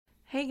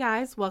Hey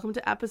guys, welcome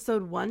to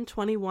episode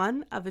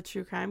 121 of The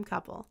True Crime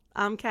Couple.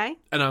 I'm Kay.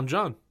 And I'm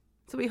John.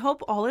 So we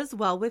hope all is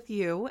well with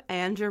you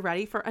and you're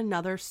ready for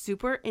another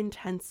super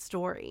intense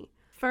story.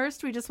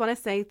 First, we just want to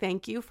say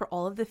thank you for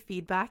all of the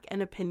feedback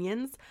and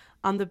opinions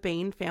on the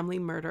Bain family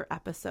murder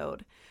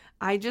episode.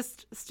 I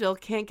just still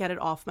can't get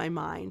it off my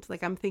mind.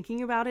 I'm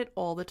thinking about it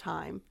all the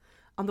time.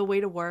 On the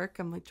way to work,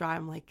 I'm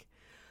like,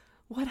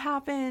 what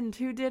happened?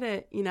 Who did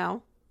it?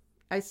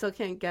 I still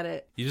can't get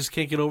it. You just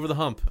can't get over the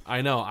hump.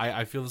 I know.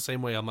 I feel the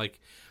same way. I'm like,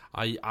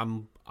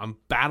 I'm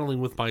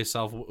battling with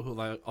myself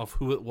of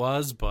who it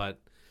was, but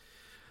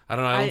I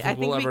don't know. I don't think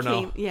we'll ever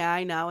know. Yeah,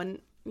 I know. And,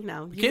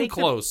 you came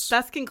close. The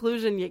best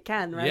conclusion you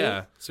can, right?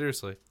 Yeah,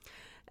 seriously.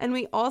 And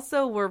we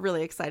also were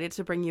really excited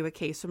to bring you a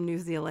case from New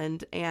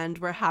Zealand, and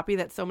we're happy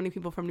that so many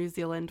people from New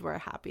Zealand were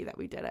happy that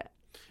we did it.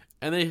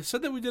 And they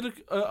said that we did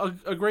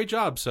a great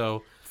job,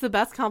 so... It's the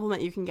best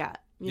compliment you can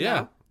get, you yeah.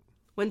 know?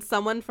 When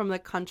someone from the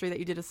country that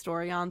you did a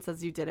story on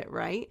says you did it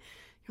right,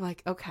 you're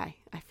like, okay,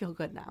 I feel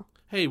good now.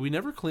 Hey, we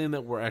never claim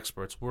that we're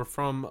experts. We're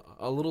from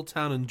a little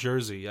town in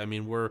Jersey. I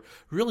mean, we're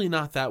really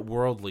not that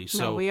worldly.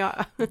 So, no, we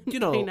are. I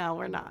know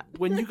we're not.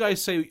 When you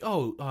guys say,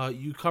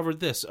 you covered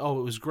this.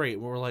 Oh, it was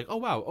great. We're like, oh,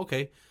 wow,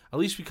 okay. At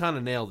least we kind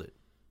of nailed it.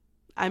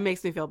 It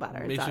makes me feel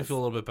better. It makes me feel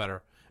a little bit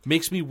better.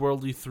 Makes me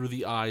worldly through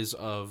the eyes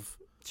of...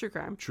 True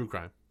crime.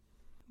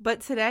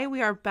 But today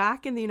we are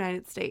back in the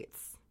United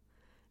States.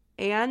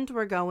 And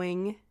we're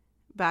going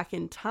back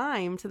in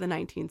time to the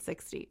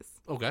 1960s.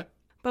 Okay.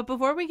 But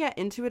before we get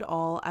into it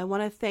all, I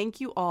want to thank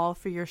you all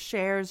for your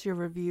shares, your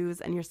reviews,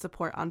 and your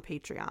support on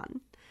Patreon.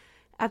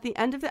 At the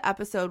end of the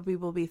episode, we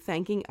will be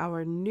thanking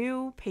our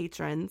new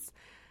patrons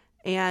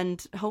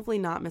and hopefully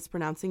not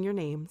mispronouncing your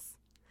names.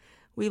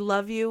 We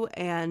love you,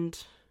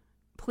 and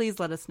please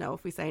let us know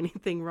if we say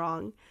anything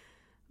wrong.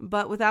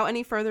 But without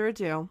any further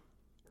ado,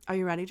 are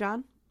you ready,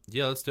 John?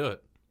 Yeah, let's do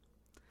it.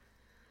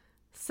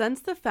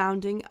 Since the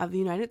founding of the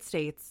United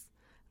States,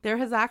 there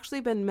has actually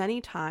been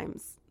many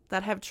times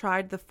that have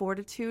tried the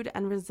fortitude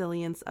and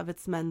resilience of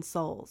its men's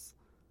souls.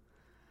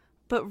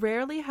 But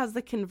rarely has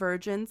the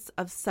convergence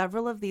of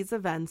several of these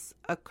events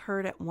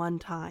occurred at one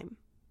time.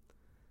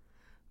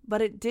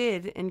 But it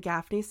did in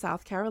Gaffney,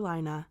 South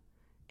Carolina,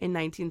 in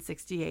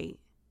 1968.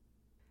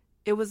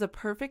 It was a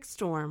perfect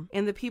storm,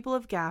 and the people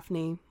of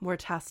Gaffney were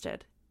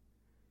tested.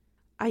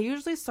 I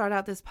usually start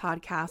out this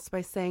podcast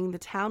by saying the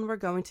town we're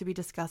going to be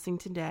discussing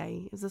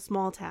today is a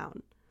small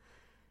town.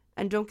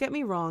 And don't get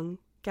me wrong,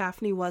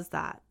 Gaffney was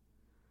that.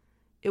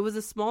 It was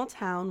a small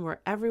town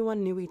where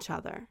everyone knew each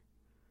other.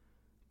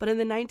 But in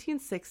the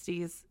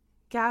 1960s,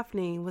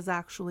 Gaffney was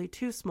actually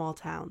two small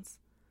towns,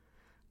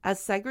 as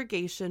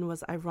segregation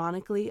was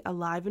ironically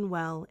alive and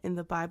well in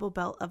the Bible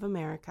Belt of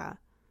America,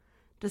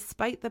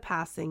 despite the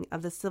passing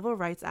of the Civil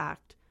Rights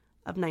Act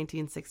of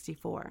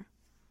 1964.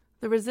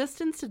 The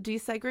resistance to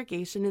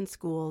desegregation in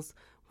schools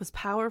was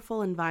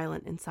powerful and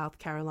violent in South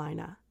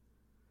Carolina.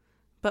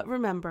 But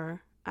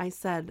remember, I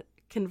said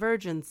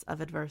convergence of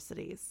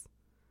adversities.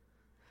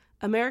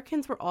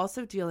 Americans were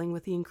also dealing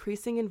with the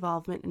increasing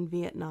involvement in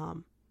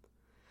Vietnam.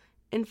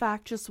 In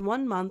fact, just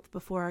 1 month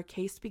before our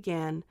case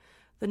began,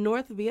 the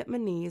North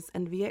Vietnamese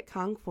and Viet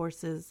Cong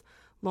forces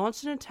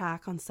launched an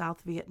attack on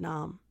South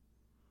Vietnam.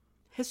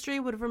 History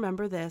would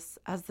remember this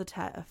as the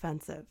Tet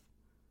Offensive.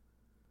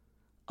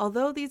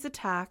 Although these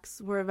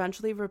attacks were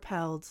eventually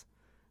repelled,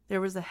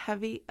 there was a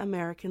heavy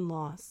American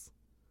loss.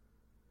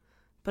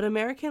 But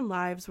American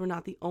lives were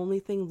not the only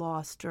thing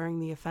lost during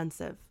the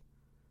offensive.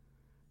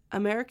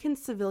 American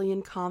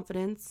civilian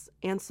confidence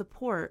and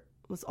support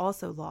was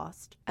also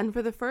lost, and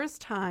for the first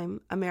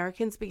time,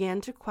 Americans began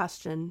to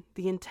question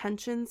the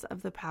intentions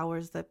of the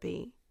powers that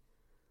be.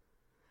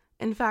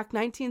 In fact,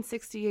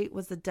 1968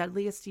 was the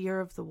deadliest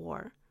year of the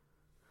war.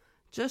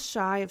 Just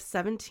shy of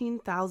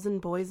 17,000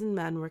 boys and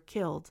men were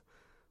killed,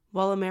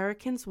 while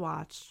Americans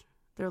watched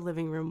their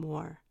living room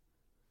war.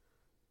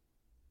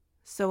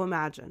 So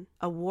imagine,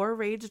 a war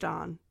raged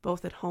on,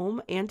 both at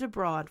home and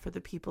abroad for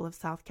the people of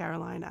South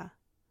Carolina.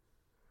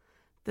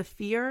 The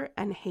fear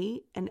and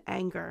hate and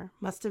anger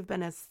must have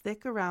been as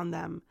thick around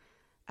them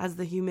as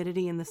the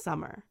humidity in the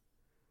summer.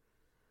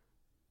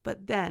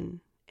 But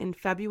then, in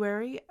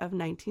February of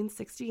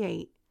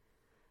 1968,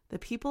 the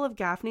people of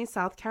Gaffney,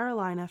 South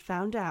Carolina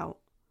found out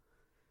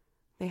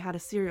they had a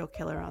serial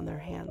killer on their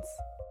hands.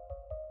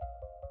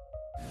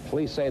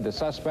 Police say the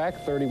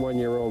suspect,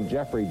 31-year-old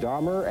Jeffrey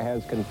Dahmer,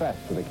 has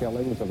confessed to the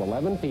killings of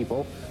 11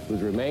 people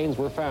whose remains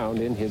were found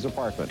in his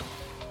apartment.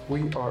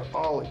 We are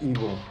all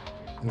evil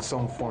in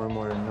some form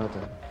or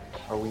another,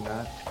 are we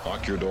not?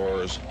 Lock your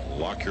doors,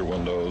 lock your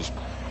windows.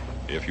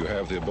 If you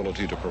have the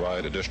ability to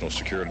provide additional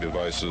security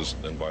devices,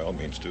 then by all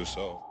means do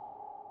so.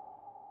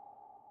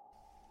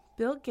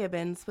 Bill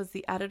Gibbons was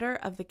the editor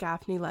of the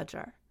Gaffney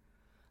Ledger.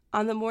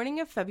 On the morning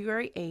of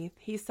February 8th,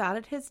 he sat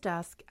at his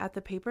desk at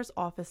the paper's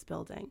office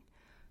building,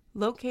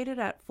 located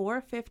at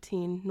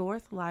 415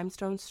 North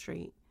Limestone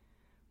Street,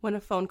 when a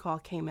phone call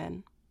came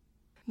in.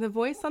 The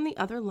voice on the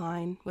other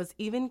line was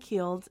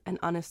even-keeled and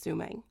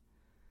unassuming.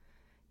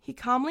 He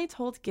calmly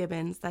told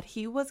Gibbons that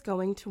he was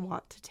going to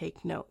want to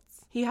take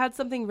notes. He had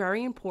something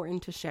very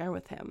important to share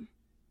with him.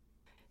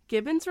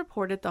 Gibbons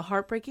reported the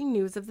heartbreaking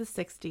news of the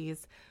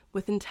 60s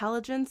with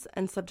intelligence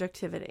and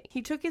subjectivity.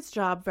 He took his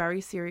job very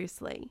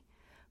seriously,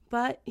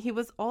 but he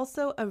was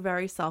also a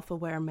very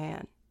self-aware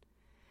man.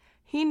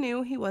 He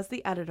knew he was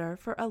the editor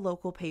for a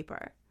local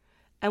paper,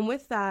 and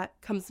with that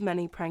comes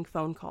many prank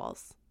phone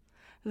calls.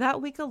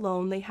 That week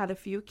alone, they had a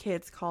few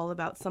kids call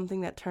about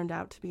something that turned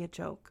out to be a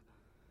joke.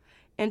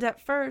 And at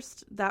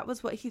first, that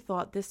was what he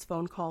thought this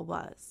phone call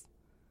was.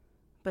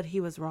 But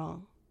he was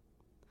wrong.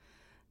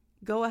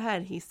 "Go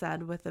ahead," he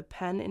said, with a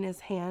pen in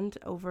his hand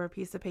over a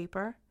piece of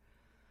paper.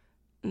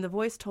 And the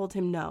voice told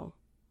him no.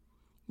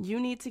 "You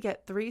need to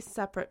get 3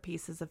 separate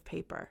pieces of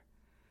paper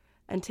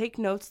and take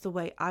notes the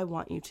way I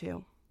want you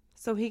to."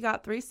 So he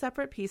got 3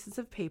 separate pieces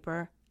of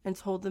paper and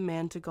told the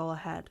man to go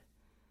ahead.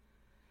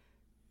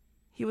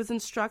 He was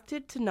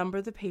instructed to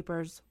number the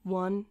papers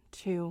 1,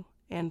 2,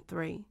 and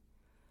 3.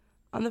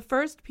 On the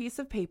first piece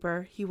of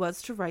paper, he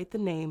was to write the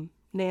name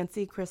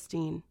Nancy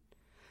Christine,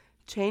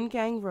 Chain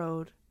Gang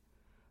Road,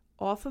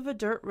 off of a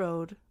dirt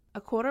road,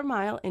 a 1/4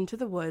 mile into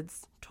the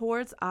woods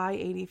towards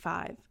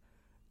I-85,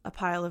 a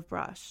pile of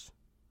brush.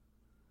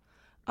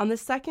 On the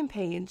second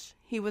page,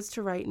 he was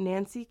to write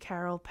Nancy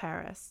Carroll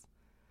Paris,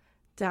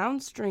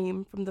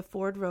 downstream from the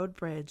Ford Road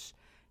Bridge,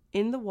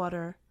 in the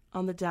water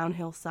on the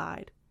downhill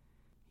side.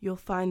 You'll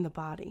find the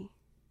body.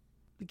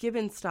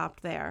 Gibbons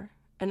stopped there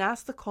and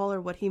asked the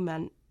caller what he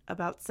meant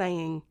about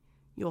saying,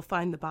 "You'll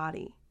find the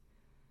body."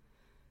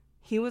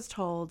 He was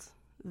told,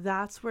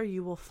 "That's where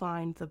you will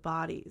find the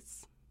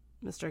bodies,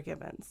 Mr.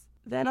 Gibbons."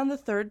 Then on the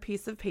third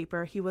piece of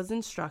paper, he was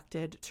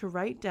instructed to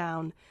write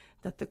down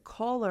that the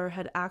caller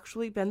had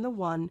actually been the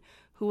one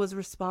who was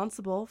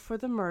responsible for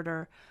the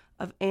murder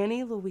of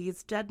Annie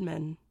Louise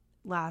Dedman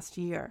last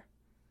year.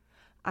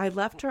 "I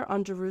left her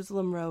on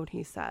Jerusalem Road,"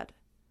 he said.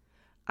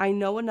 "I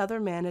know another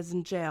man is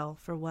in jail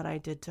for what I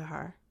did to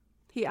her."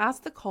 He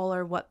asked the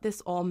caller what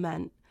this all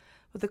meant,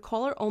 but the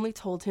caller only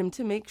told him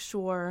to make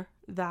sure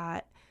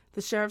that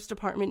the sheriff's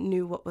department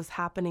knew what was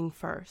happening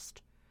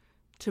first,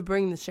 to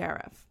bring the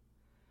sheriff.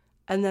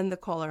 And then the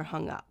caller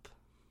hung up.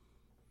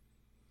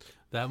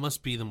 That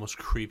must be the most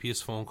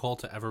creepiest phone call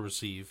to ever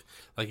receive.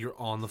 Like, you're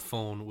on the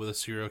phone with a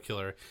serial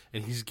killer,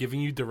 and he's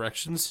giving you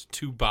directions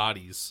to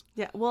bodies.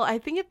 Yeah, well, I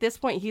think at this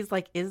point, he's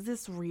like, is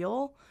this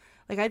real?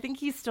 Like, I think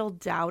he's still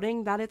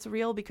doubting that it's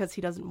real because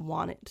he doesn't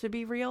want it to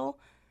be real.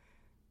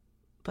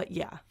 But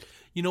yeah,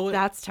 you know what?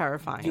 That's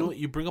terrifying. You know what?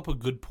 You bring up a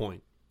good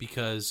point,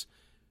 because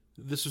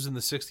this was in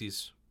the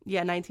 60s.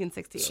 Yeah,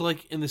 1968. So,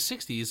 like, in the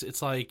 60s,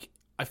 it's like,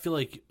 I feel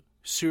like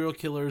serial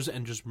killers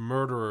and just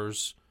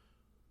murderers,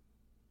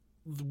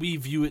 we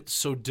view it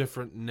so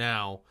different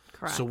now.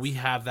 Correct. So we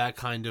have that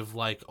kind of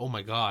like, oh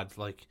my God,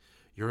 like,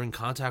 you're in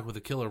contact with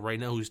a killer right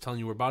now who's telling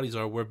you where bodies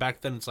are. Where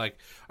back then it's like,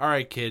 all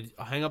right, kid,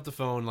 hang up the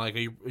phone. Like,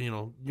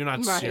 you're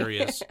not Right.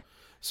 serious.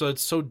 So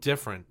it's so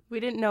different. We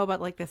didn't know about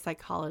like the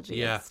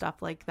psychology and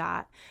stuff like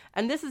that.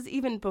 And this is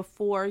even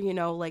before,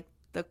 like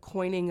the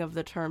coining of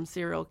the term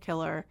serial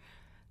killer.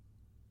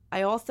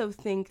 I also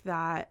think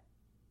that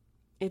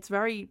it's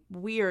very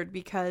weird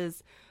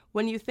because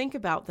when you think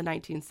about the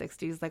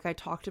 1960s, like I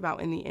talked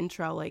about in the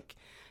intro, like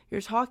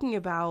you're talking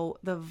about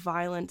the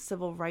violent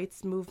civil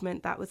rights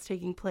movement that was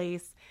taking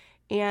place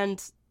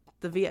and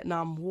the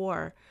Vietnam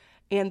War.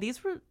 And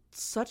these were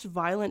such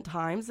violent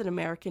times in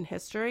American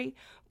history,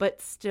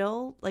 but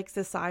still, like,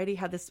 society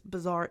had this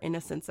bizarre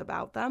innocence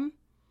about them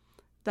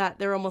that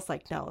they're almost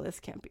like, no, this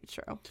can't be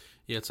true.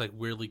 Yeah, it's like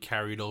weirdly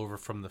carried over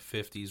from the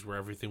 50s where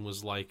everything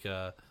was like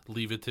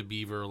Leave It to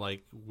Beaver,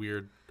 like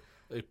weird,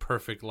 a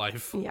perfect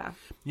life. Yeah.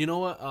 You know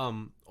what?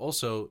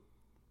 Also,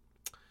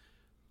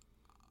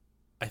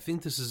 I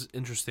think this is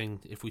interesting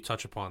if we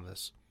touch upon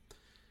this.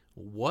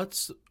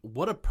 What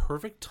a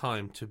perfect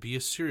time to be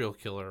a serial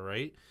killer,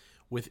 right?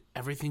 With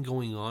everything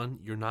going on,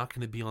 you're not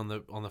going to be on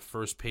the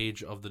first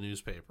page of the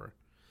newspaper.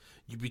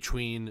 You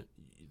between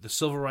the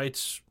civil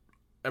rights,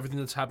 everything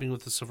that's happening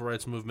with the civil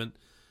rights movement,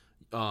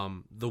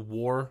 the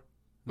war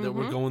that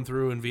we're going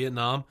through in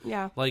Vietnam.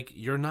 Yeah. Like,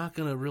 you're not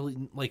going to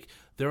really, like,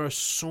 there are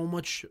so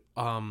much,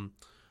 I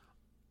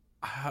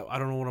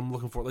don't know what I'm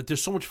looking for. Like,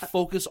 there's so much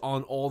focus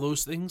on all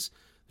those things.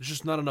 There's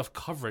just not enough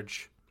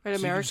coverage. Right,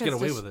 so you just get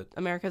away with it.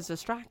 America's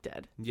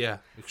distracted. Yeah,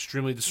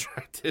 extremely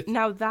distracted.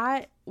 Now,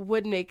 that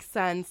would make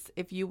sense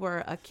if you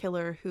were a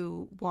killer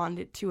who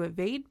wanted to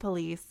evade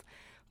police,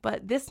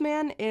 but this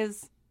man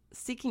is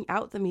seeking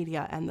out the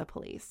media and the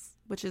police,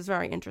 which is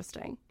very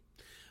interesting.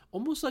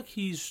 Almost like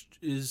he's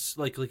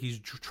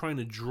trying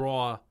to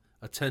draw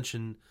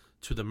attention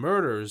to the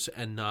murders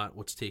and not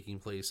what's taking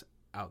place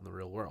out in the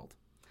real world.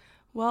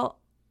 Well,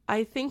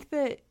 I think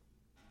that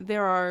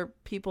there are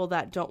people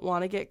that don't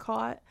want to get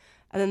caught,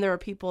 and then there are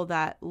people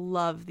that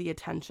love the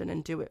attention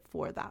and do it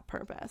for that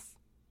purpose.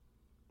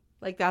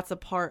 Like, that's a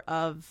part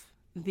of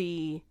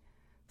the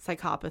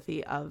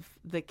psychopathy of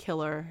the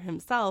killer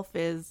himself,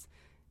 is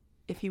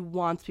if he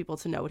wants people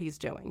to know what he's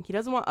doing. He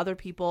doesn't want other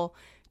people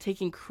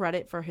taking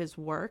credit for his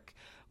work,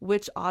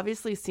 which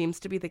obviously seems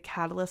to be the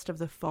catalyst of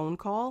the phone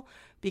call,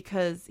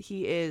 because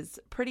he is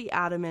pretty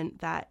adamant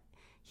that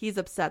he's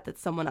upset that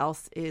someone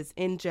else is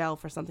in jail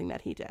for something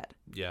that he did.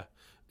 Yeah.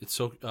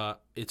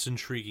 It's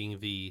intriguing,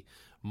 the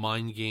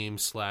mind game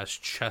 /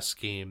 chess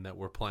game that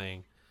we're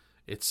playing.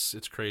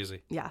 It's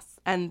crazy. Yes,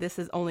 and this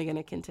is only going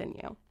to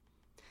continue.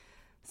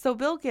 So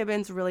Bill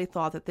Gibbons really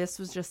thought that this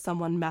was just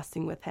someone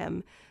messing with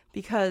him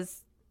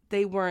because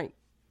they weren't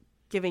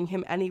giving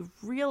him any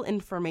real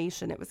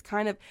information. It was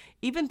kind of,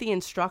 even the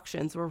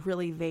instructions were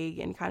really vague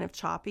and kind of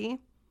choppy.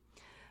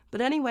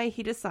 But anyway,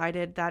 he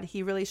decided that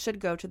he really should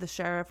go to the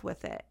sheriff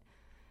with it.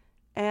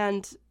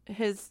 And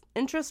his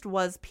interest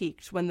was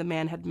piqued when the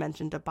man had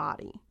mentioned a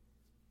body.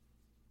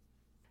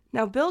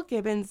 Now, Bill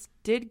Gibbons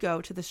did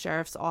go to the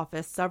sheriff's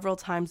office several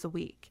times a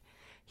week.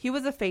 He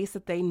was a face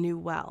that they knew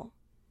well.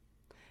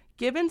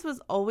 Gibbons was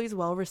always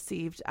well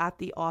received at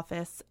the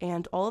office,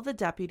 and all of the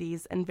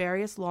deputies and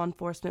various law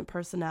enforcement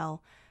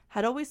personnel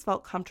had always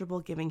felt comfortable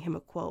giving him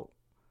a quote.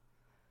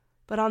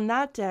 But on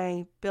that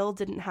day, Bill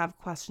didn't have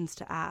questions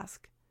to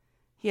ask.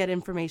 He had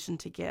information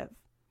to give.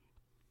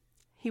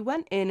 He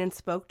went in and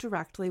spoke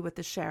directly with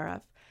the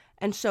sheriff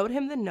and showed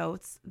him the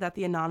notes that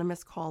the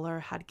anonymous caller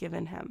had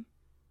given him.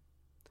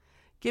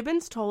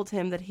 Gibbons told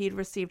him that he'd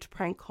received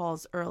prank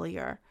calls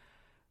earlier,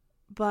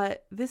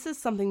 but this is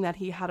something that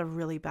he had a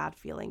really bad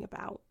feeling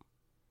about.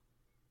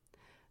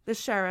 The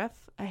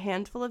sheriff, a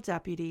handful of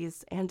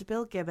deputies, and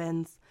Bill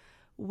Gibbons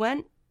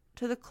went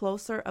to the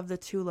closer of the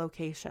two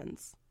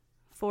locations,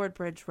 Ford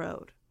Bridge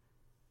Road.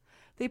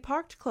 They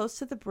parked close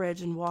to the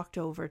bridge and walked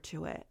over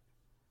to it.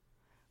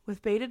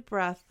 With bated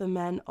breath, the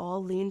men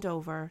all leaned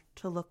over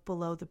to look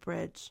below the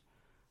bridge,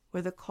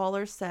 where the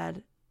caller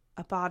said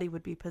a body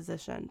would be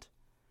positioned.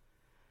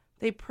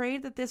 They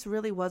prayed that this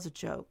really was a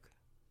joke.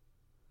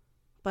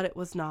 But it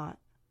was not.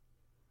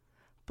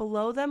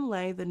 Below them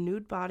lay the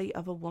nude body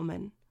of a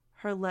woman,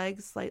 her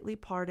legs slightly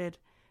parted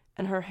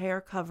and her hair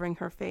covering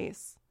her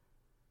face.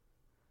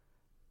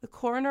 The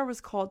coroner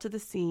was called to the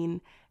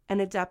scene,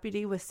 and a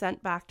deputy was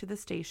sent back to the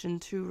station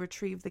to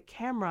retrieve the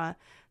camera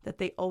that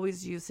they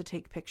always use to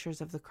take pictures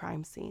of the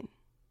crime scene.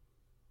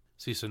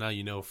 See, so now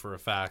you know for a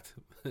fact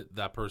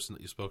that person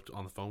that you spoke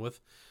on the phone with,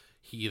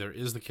 he either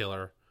is the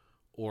killer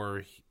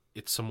or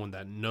it's someone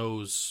that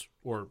knows,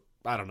 or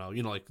I don't know,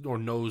 or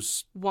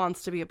knows.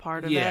 Wants to be a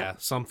part of it. Yeah,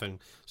 something.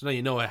 So now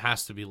you know it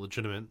has to be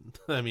legitimate.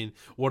 I mean,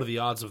 what are the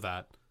odds of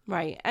that?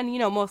 Right. And,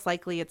 most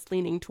likely it's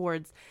leaning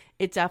towards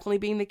it definitely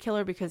being the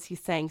killer because he's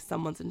saying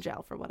someone's in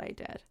jail for what I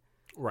did.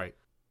 Right.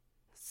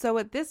 So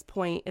at this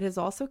point, it is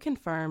also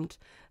confirmed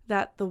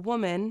that the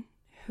woman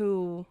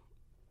who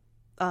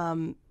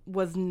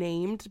was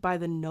named by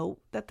the note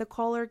that the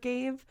caller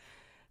gave,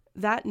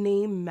 that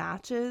name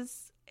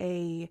matches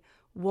a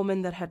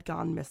woman that had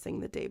gone missing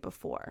the day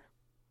before.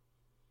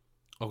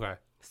 Okay.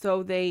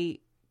 So they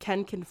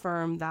can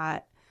confirm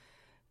that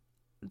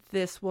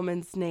this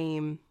woman's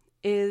name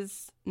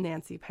is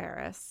Nancy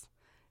Paris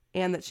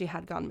and that she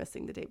had gone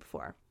missing the day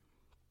before.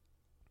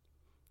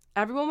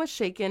 Everyone was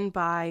shaken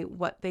by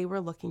what they were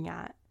looking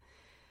at.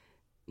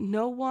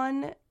 No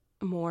one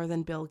more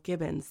than Bill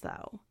Gibbons,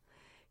 though.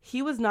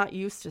 He was not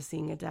used to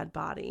seeing a dead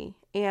body,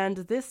 and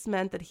this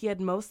meant that he had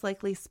most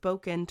likely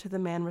spoken to the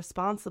man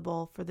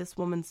responsible for this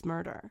woman's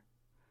murder.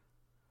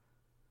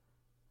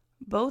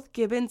 Both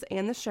Gibbons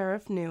and the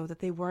sheriff knew that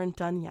they weren't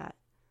done yet.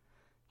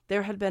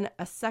 There had been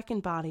a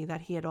second body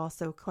that he had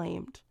also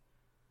claimed.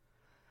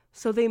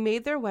 So they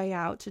made their way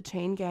out to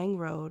Chain Gang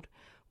Road,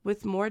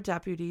 with more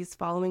deputies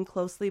following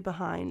closely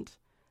behind,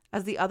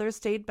 as the others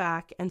stayed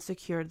back and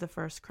secured the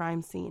first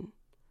crime scene.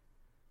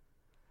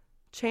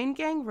 Chain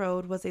Gang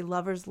Road was a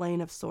lover's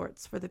lane of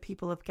sorts for the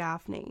people of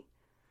Gaffney,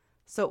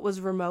 so it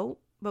was remote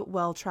but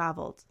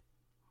well-traveled.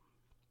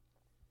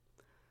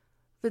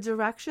 The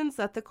directions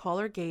that the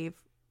caller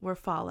gave were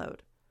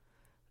followed.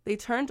 They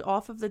turned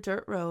off of the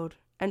dirt road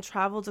and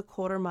traveled a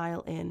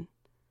quarter-mile in.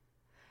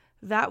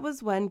 That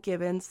was when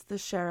Gibbons, the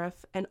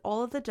sheriff, and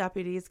all of the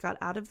deputies got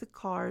out of the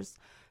cars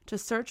to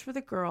search for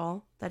the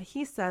girl that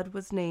he said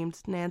was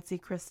named Nancy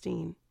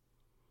Christine.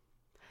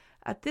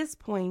 At this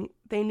point,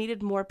 they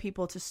needed more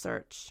people to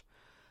search,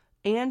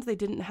 and they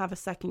didn't have a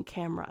second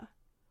camera.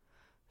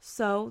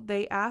 So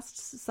they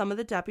asked some of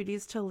the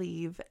deputies to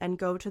leave and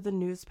go to the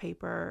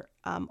newspaper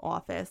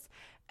office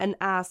and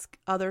ask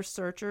other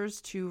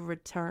searchers to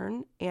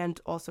return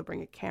and also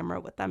bring a camera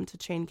with them to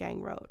Chain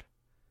Gang Road.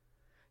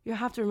 You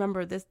have to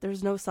remember this,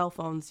 there's no cell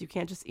phones. You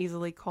can't just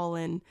easily call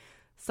in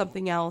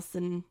something else.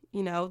 And,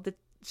 the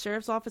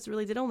sheriff's office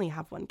really did only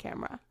have one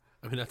camera.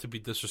 I mean, not to be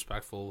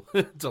disrespectful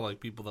to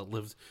people that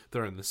lived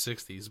there in the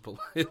 60s, but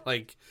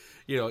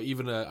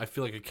even I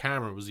feel like a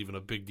camera was even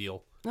a big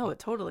deal. No, it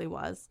totally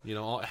was.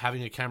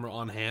 Having a camera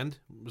on hand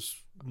was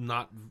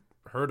not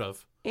heard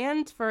of.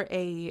 And for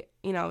a,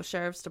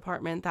 sheriff's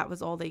department, that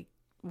was all they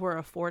were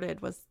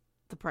afforded was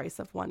the price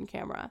of one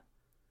camera.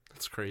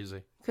 That's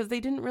crazy. Because they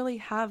didn't really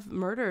have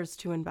murders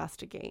to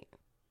investigate.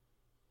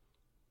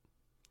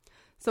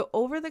 So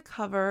over the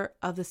cover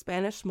of the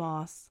Spanish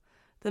moss,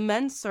 the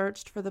men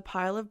searched for the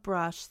pile of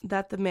brush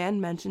that the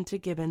man mentioned to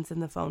Gibbons in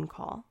the phone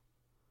call.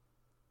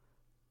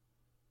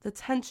 The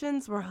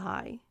tensions were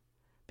high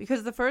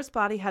Because the first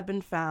body had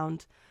been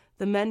found,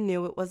 the men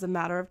knew it was a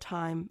matter of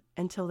time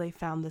until they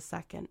found the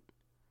second.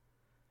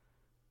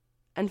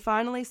 And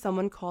finally,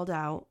 someone called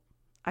out,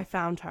 "I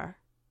found her."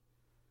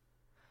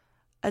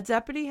 A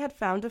deputy had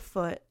found a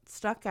foot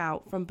stuck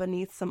out from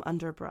beneath some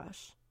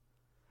underbrush.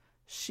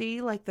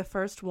 She, like the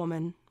first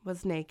woman,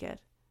 was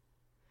naked.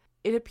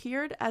 It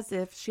appeared as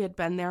if she had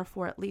been there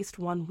for at least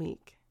 1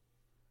 week.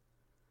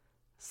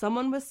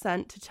 Someone was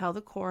sent to tell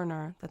the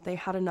coroner that they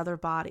had another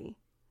body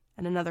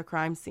and another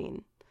crime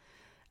scene,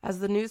 as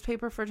the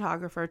newspaper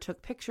photographer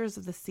took pictures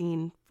of the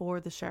scene for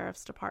the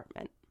sheriff's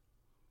department.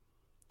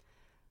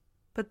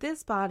 But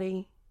this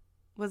body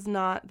was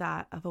not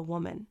that of a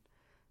woman.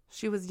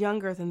 She was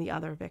younger than the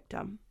other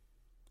victim.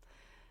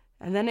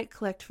 And then it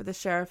clicked for the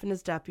sheriff and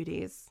his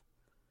deputies.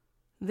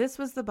 This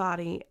was the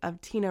body of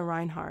Tina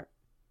Reinhardt.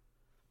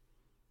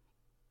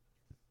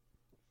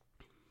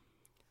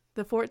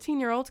 The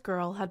 14-year-old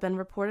girl had been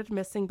reported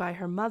missing by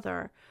her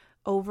mother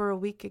over a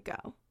week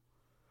ago.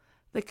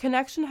 The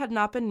connection had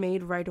not been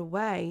made right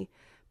away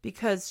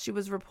because she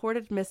was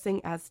reported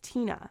missing as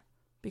Tina,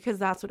 because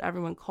that's what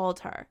everyone called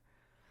her.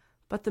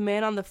 But the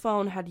man on the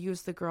phone had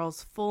used the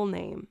girl's full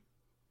name,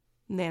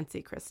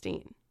 Nancy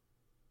Christine.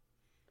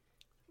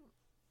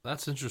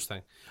 That's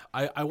interesting.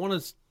 I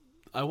want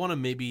to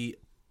maybe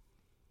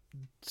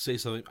say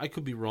something. I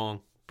could be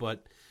wrong,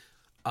 but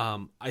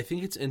I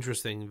think it's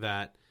interesting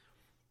that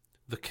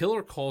the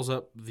killer calls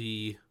up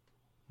the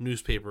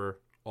newspaper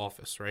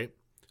office, right?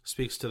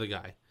 Speaks to the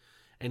guy.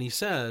 And he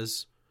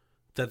says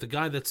that the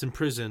guy that's in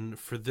prison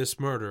for this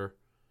murder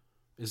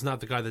is not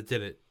the guy that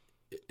did it.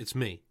 It's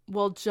me.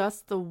 Well,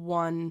 just the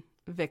one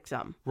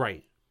victim.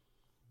 Right.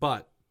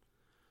 But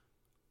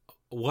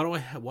why do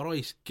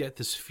I get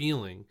this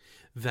feeling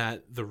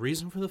that the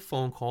reason for the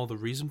phone call, the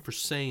reason for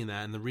saying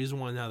that, and the reason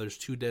why now there's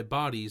 2 dead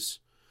bodies,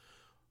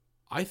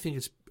 I think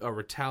it's a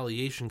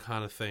retaliation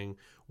kind of thing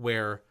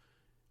where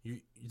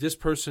this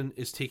person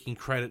is taking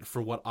credit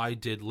for what I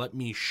did. Let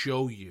me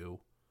show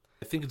you.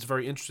 I think it's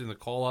very interesting to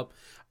call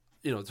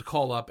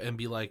up and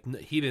be like,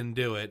 he didn't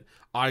do it,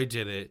 I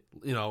did it,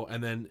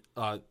 and then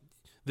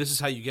this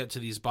is how you get to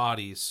these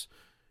bodies.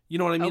 You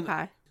know what I mean?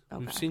 Okay.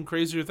 We've seen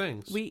crazier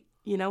things.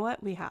 You know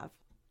what? We have.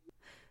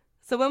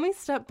 So when we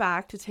step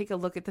back to take a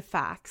look at the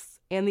facts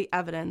and the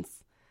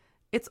evidence,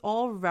 it's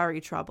all very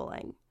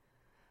troubling.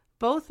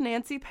 Both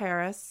Nancy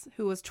Paris,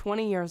 who was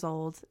 20 years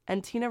old,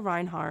 and Tina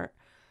Reinhardt,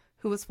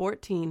 who was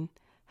 14,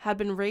 had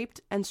been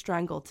raped and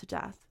strangled to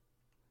death.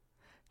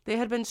 They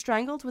had been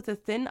strangled with a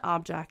thin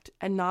object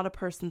and not a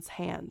person's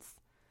hands.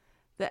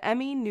 The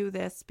ME knew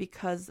this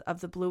because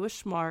of the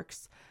bluish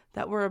marks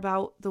that were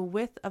about the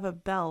width of a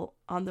belt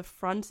on the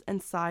front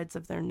and sides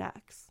of their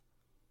necks.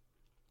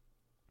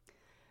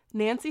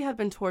 Nancy had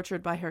been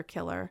tortured by her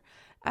killer,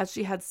 as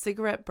she had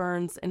cigarette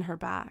burns in her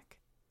back.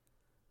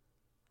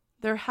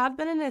 There had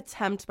been an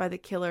attempt by the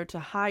killer to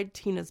hide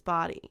Tina's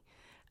body,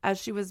 as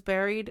she was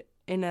buried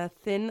in a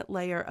thin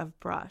layer of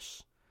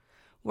brush,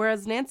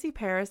 whereas Nancy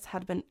Paris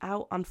had been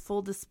out on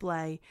full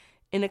display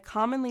in a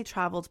commonly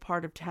traveled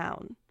part of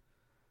town.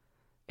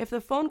 If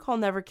the phone call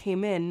never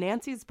came in,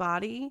 Nancy's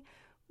body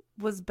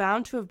was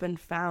bound to have been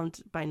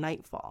found by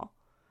nightfall.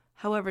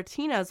 However,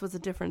 Tina's was a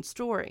different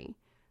story.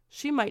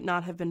 She might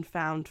not have been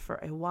found for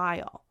a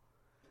while.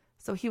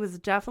 So he was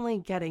definitely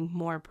getting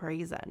more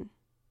brazen.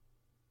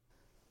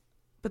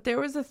 But there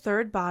was a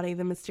third body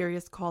the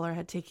mysterious caller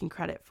had taken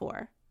credit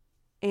for.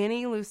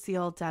 Annie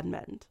Lucille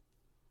Dedmond.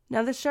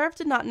 Now, the sheriff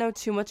did not know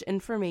too much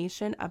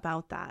information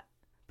about that,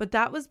 but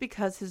that was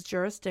because his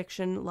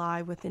jurisdiction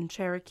lay within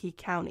Cherokee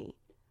County.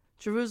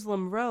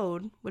 Jerusalem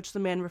Road, which the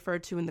man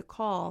referred to in the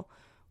call,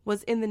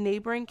 was in the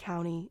neighboring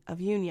county of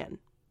Union.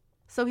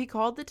 So he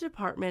called the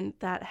department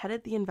that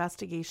headed the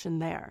investigation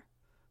there.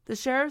 The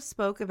sheriff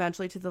spoke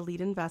eventually to the lead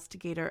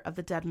investigator of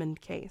the Dedmond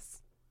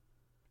case.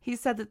 He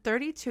said that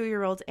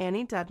 32-year-old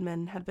Annie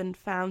Dedmond had been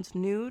found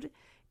nude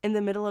in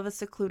the middle of a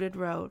secluded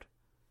road.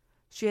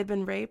 She had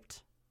been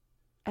raped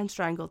and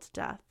strangled to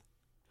death.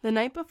 The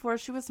night before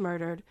she was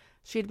murdered,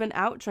 she had been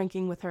out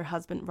drinking with her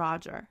husband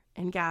Roger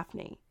in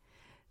Gaffney.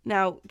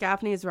 Now,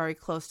 Gaffney is very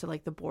close to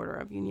the border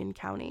of Union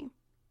County.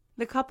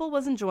 The couple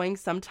was enjoying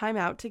some time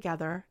out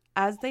together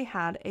as they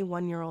had a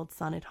 1-year-old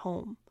son at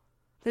home.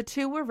 The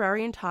two were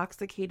very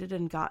intoxicated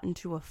and got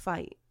into a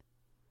fight.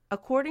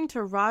 According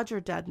to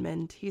Roger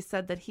Dedmond, he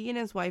said that he and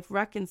his wife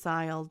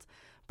reconciled,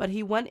 but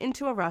he went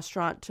into a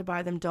restaurant to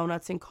buy them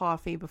donuts and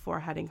coffee before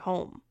heading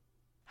home.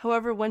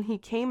 However, when he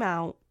came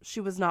out, she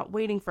was not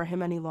waiting for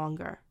him any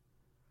longer.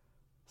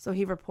 So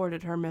he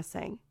reported her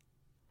missing.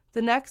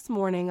 The next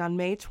morning, on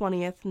May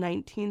 20th,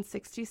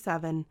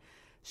 1967,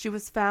 she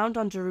was found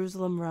on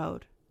Jerusalem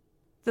Road.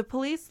 The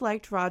police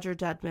liked Roger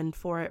Dedmond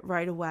for it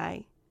right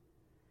away.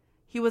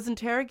 He was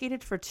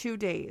interrogated for 2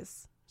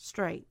 days,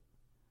 straight.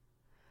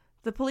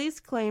 The police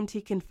claimed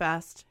he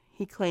confessed,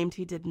 he claimed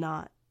he did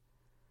not.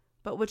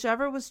 But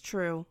whichever was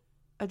true,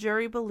 a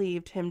jury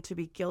believed him to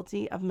be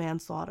guilty of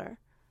manslaughter.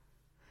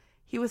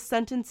 He was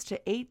sentenced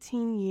to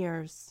 18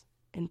 years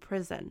in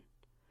prison,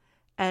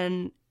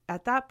 and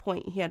at that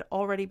point, he had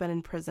already been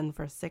in prison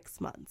for 6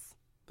 months.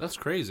 That's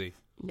crazy.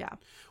 Yeah.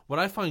 What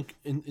I find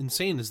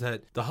insane is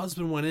that the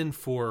husband went in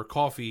for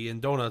coffee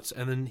and donuts,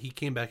 and then he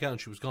came back out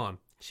and she was gone.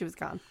 She was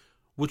gone.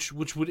 Which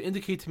would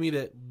indicate to me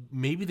that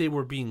maybe they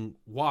were being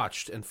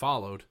watched and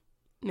followed.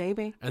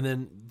 Maybe. And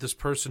then this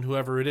person,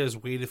 whoever it is,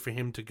 waited for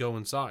him to go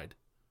inside.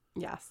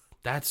 Yes.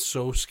 That's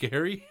so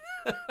scary.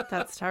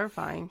 That's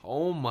terrifying.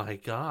 Oh my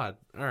God.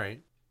 All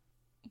right.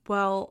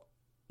 Well,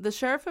 the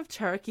sheriff of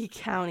Cherokee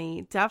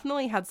County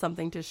definitely had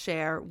something to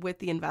share with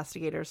the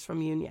investigators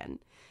from Union.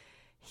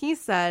 He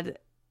said,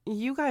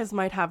 "You guys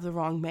might have the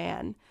wrong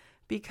man,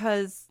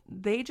 because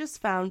they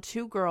just found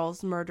 2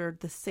 girls murdered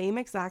the same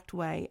exact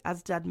way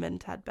as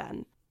Dedmond had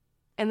been.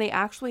 And they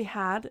actually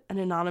had an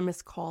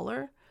anonymous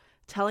caller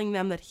telling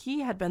them that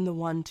he had been the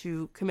one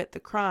to commit the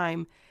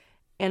crime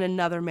and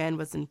another man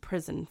was in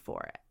prison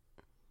for it."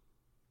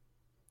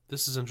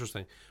 This is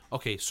interesting.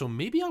 Okay, so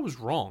maybe I was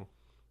wrong.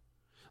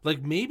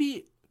 Like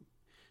maybe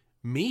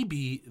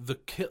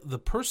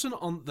the person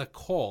that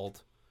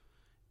called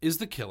is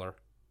the killer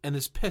and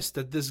is pissed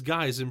that this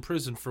guy's in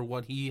prison for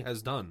what he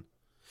has done.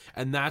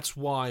 And that's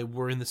why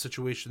we're in the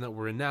situation that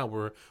we're in now,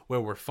 where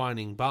we're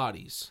finding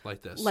bodies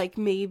like this. Like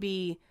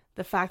maybe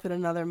the fact that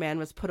another man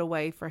was put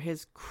away for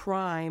his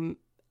crime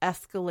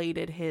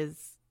escalated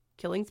his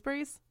killing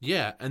sprees.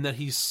 Yeah, and that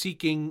he's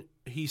seeking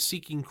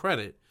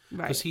credit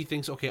because he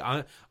thinks, okay,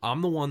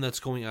 I'm the one that's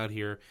going out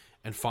here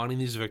and finding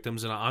these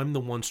victims, and I'm the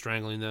one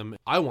strangling them.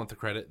 I want the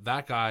credit.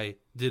 That guy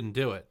didn't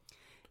do it.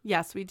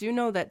 Yes, we do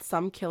know that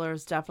some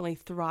killers definitely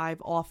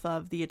thrive off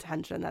of the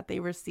attention that they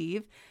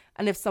receive.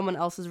 And if someone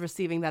else is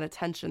receiving that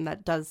attention,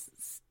 that does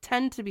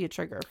tend to be a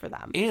trigger for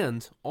them.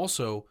 And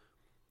also,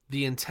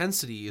 the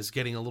intensity is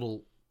getting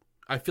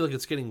I feel like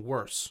it's getting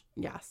worse.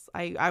 Yes,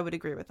 I would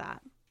agree with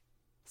that.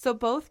 So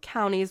both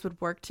counties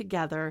would work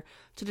together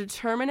to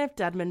determine if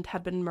Dedmond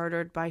had been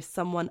murdered by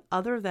someone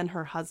other than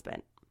her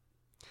husband.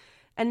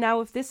 And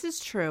now if this is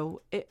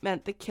true, it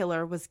meant the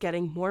killer was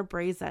getting more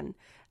brazen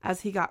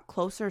as he got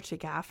closer to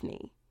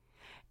Gaffney.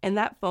 And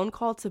that phone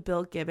call to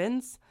Bill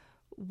Gibbons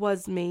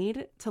was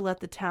made to let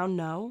the town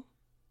know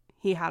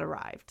he had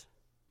arrived.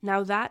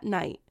 Now that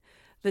night,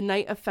 the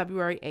night of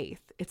February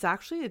 8th, it's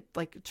actually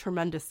like a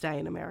tremendous day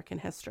in American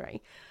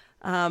history.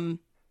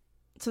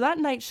 So that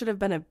night should have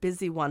been a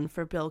busy one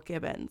for Bill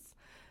Gibbons.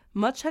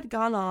 Much had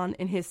gone on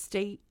in his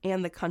state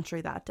and the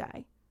country that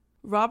day.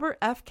 Robert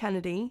F.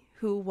 Kennedy,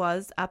 who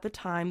was at the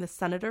time the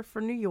senator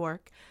for New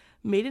York,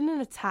 made an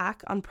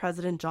attack on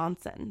President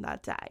Johnson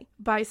that day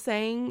by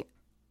saying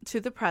to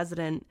the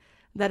president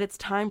that it's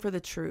time for the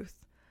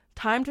truth,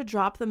 time to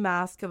drop the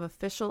mask of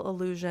official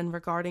illusion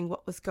regarding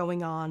what was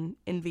going on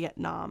in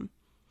Vietnam.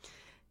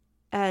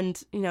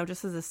 And,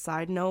 just as a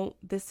side note,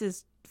 this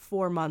is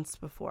 4 months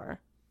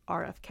before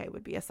RFK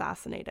would be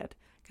assassinated,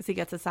 because he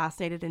gets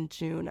assassinated in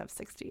June of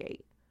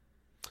 1968.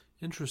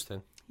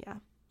 Interesting. Yeah.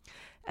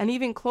 And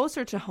even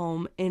closer to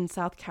home in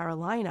South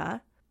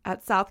Carolina,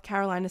 at South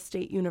Carolina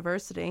State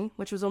University,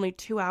 which was only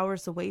 2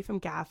 hours away from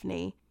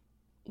Gaffney,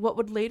 what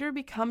would later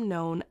become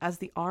known as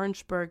the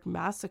Orangeburg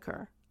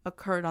Massacre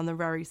occurred on the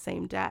very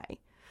same day.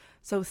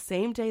 So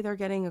same day they're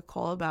getting a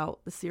call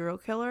about the serial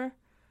killer,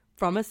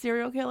 from a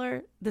serial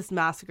killer, this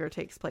massacre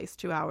takes place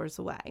 2 hours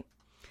away.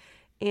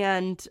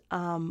 And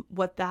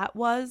what that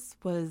was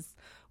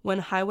when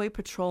highway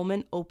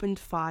patrolmen opened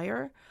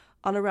fire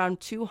on around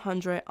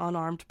 200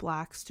 unarmed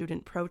Black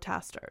student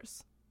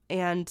protesters.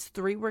 And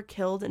 3 were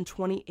killed and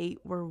 28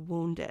 were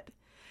wounded.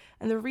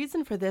 And the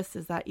reason for this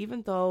is that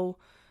even though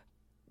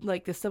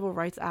the Civil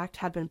Rights Act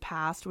had been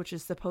passed, which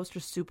is supposed to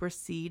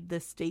supersede the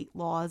state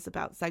laws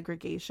about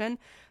segregation,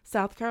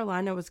 South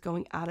Carolina was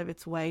going out of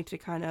its way to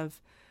kind of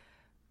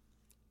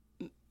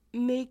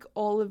make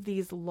all of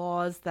these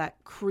laws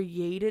that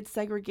created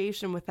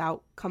segregation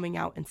without coming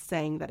out and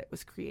saying that it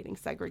was creating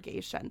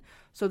segregation.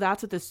 So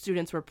that's what the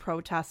students were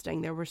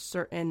protesting. There were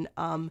certain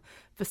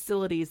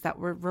facilities that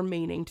were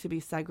remaining to be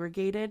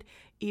segregated,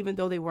 even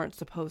though they weren't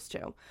supposed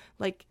to.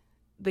 Like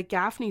the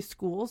Gaffney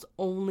schools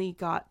only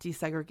got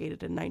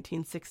desegregated in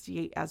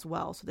 1968 as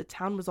well. So the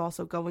town was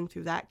also going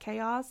through that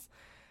chaos.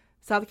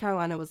 South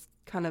Carolina was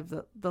kind of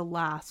the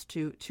last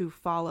to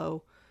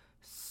follow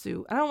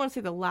suit. I don't want to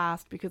say the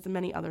last, because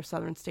many other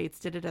southern states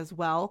did it as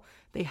well.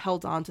 They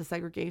held on to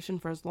segregation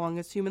for as long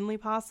as humanly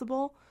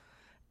possible.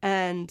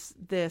 And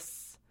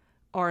this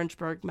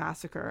Orangeburg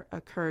massacre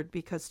occurred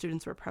because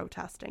students were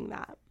protesting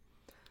that.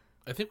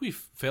 I think we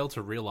failed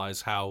to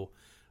realize how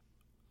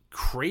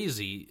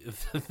crazy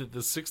the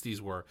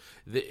 60s were.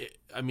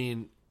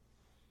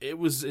 It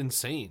was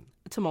insane.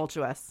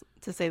 Tumultuous,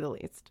 to say the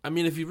least. I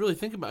mean, if you really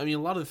think about it, a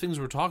lot of the things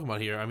we're talking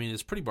about here,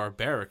 it's pretty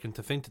barbaric. And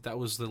to think that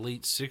was the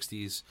late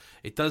 60s,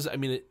 it does,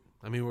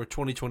 we're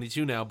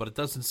 2022 now, but it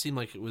doesn't seem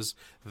like it was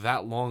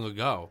that long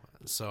ago.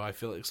 So I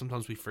feel like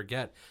sometimes we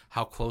forget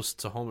how close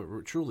to home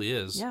it truly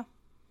is. Yeah.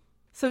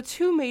 So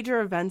 2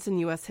 major events in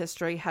U.S.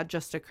 history had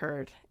just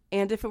occurred.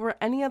 And if it were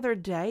any other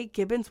day,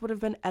 Gibbons would have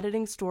been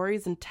editing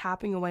stories and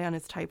tapping away on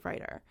his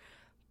typewriter.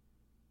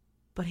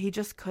 But he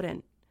just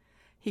couldn't.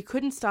 He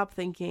couldn't stop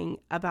thinking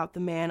about the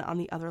man on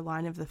the other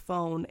line of the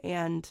phone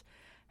and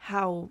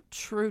how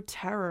true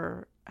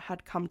terror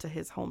had come to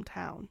his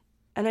hometown.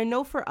 And I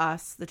know for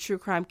us, the true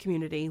crime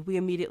community, we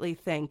immediately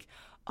think,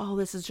 oh,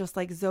 this is just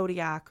like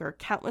Zodiac or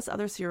countless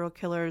other serial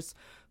killers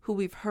who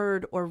we've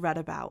heard or read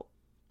about.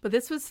 But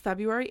this was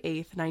February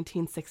 8th,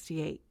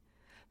 1968.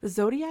 The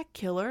Zodiac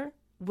killer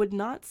would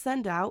not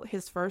send out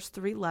his first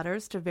 3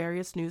 letters to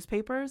various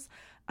newspapers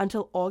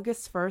until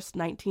August 1st,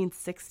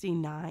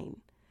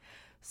 1969.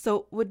 So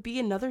it would be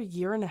another 1.5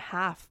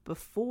 years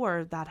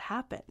before that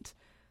happened.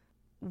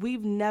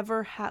 We've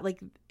never had,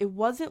 it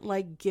wasn't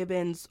like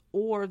Gibbons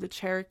or the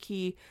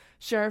Cherokee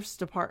Sheriff's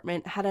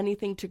Department had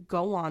anything to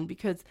go on,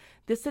 because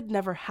this had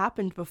never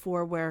happened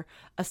before where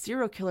a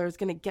serial killer is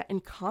going to get in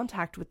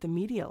contact with the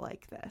media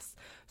like this.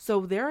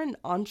 So they're in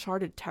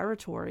uncharted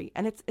territory,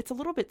 and it's a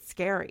little bit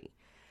scary.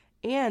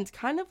 And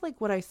kind of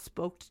like what I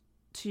spoke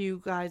to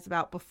you guys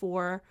about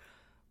before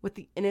with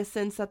the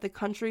innocence that the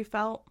country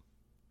felt,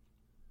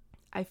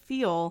 I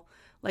feel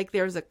like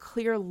there's a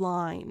clear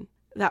line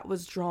that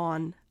was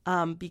drawn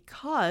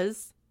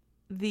because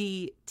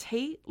the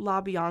Tate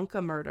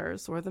LaBianca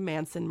murders, or the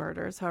Manson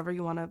murders, however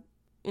you want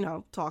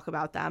to, talk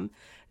about them,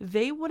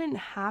 they wouldn't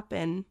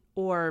happen,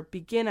 or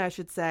begin, I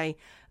should say,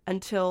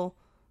 until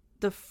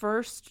the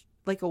first,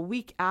 a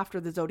week after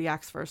the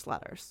Zodiac's first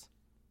letters.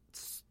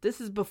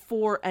 This is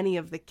before any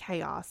of the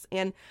chaos.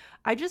 And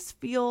I just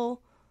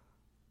feel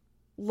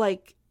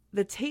like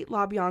the Tate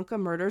LaBianca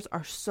murders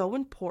are so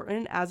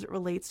important as it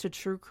relates to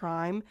true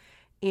crime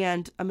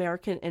and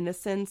American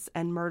innocence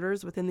and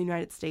murders within the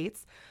United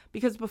States,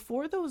 because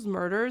before those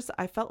murders,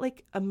 I felt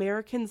like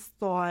Americans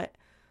thought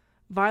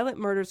violent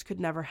murders could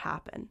never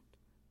happen.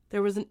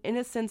 There was an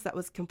innocence that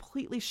was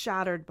completely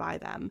shattered by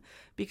them,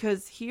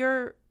 because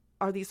here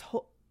are these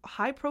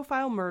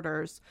high-profile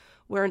murders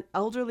where an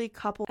elderly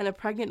couple and a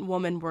pregnant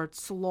woman were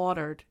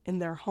slaughtered in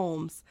their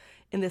homes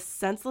in this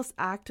senseless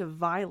act of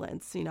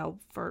violence,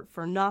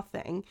 for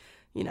nothing,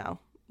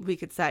 we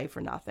could say for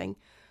nothing.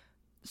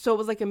 So it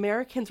was like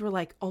Americans were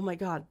like, oh my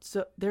God,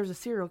 so there's a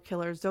serial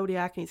killer,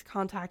 Zodiac, and he's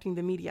contacting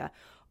the media.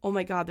 Oh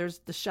my God, there's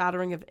the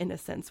shattering of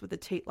innocence with the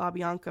Tate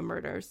LaBianca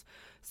murders.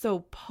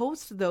 So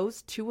post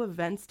those 2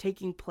 events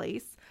taking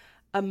place,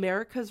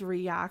 America's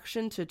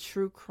reaction to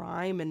true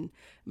crime and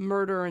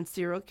murder and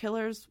serial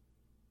killers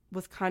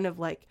was kind of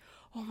like,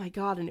 oh my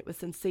God, and it was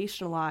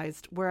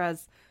sensationalized.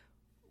 Whereas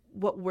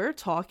what we're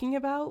talking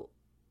about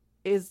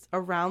is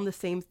around the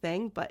same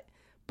thing, but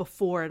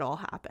before it all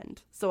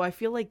happened. So I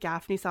feel like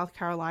Gaffney, South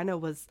Carolina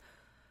was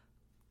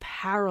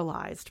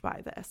paralyzed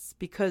by this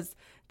because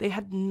they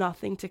had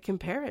nothing to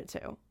compare it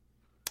to.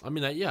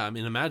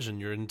 Imagine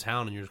you're in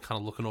town and you're kind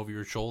of looking over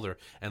your shoulder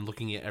and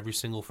looking at every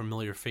single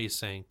familiar face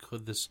saying,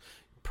 could this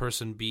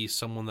person be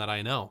someone that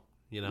I know,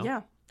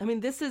 Yeah.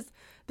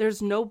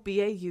 There's no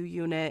BAU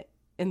unit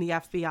in the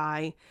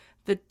FBI.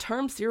 The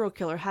term serial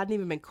killer hadn't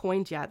even been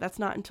coined yet. That's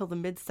not until the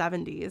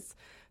mid-70s.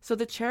 So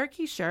the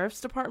Cherokee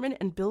Sheriff's Department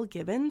and Bill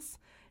Gibbons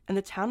and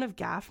the town of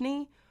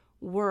Gaffney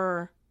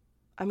were,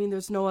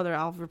 there's no other,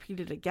 I'll repeat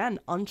it again,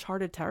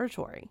 uncharted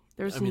territory.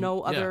 There's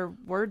no other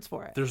words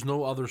for it. There's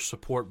no other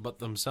support but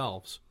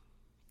themselves.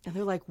 And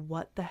they're like,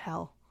 what the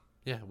hell?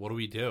 Yeah, what do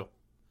we do?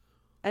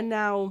 And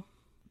now,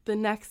 the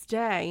next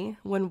day,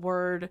 when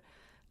word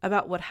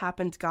about what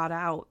happened got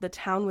out, the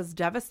town was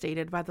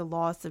devastated by the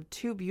loss of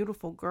 2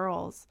 beautiful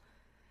girls.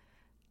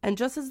 And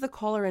just as the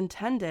caller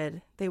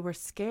intended, they were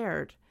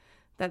scared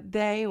that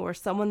they or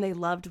someone they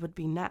loved would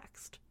be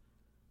next.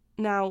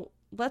 Now,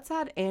 let's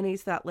add Annie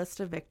to that list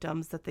of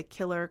victims that the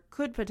killer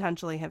could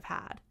potentially have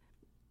had.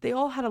 They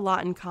all had a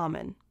lot in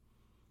common.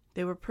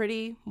 They were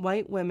pretty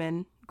white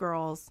women,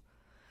 girls,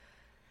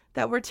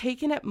 that were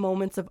taken at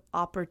moments of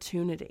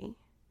opportunity.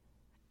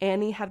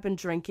 Annie had been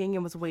drinking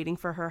and was waiting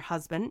for her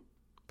husband,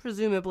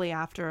 presumably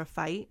after a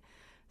fight.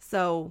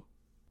 So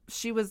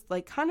she was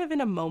kind of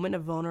in a moment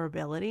of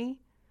vulnerability.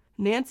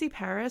 Nancy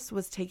Paris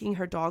was taking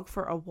her dog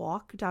for a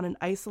walk down an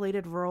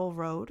isolated rural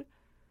road.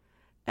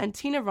 And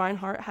Tina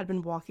Reinhart had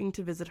been walking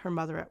to visit her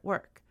mother at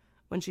work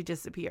when she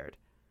disappeared.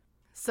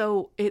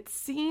 So it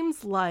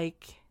seems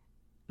like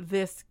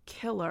this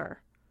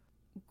killer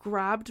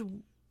grabbed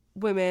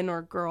women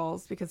or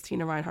girls, because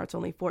Tina Reinhart's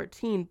only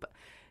 14, but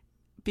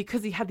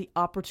because he had the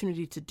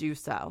opportunity to do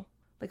so.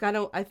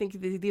 I think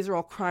these are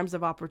all crimes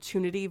of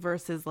opportunity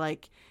versus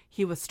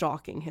he was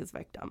stalking his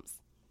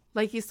victims.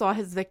 He saw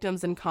his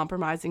victims in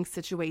compromising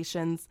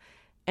situations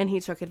and he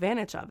took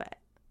advantage of it.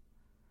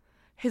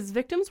 His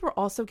victims were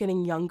also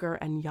getting younger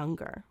and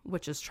younger,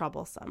 which is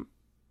troublesome.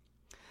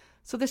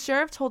 So the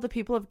sheriff told the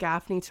people of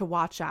Gaffney to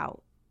watch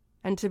out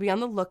and to be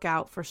on the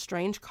lookout for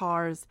strange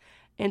cars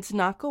and to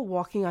not go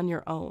walking on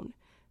your own,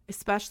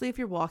 especially if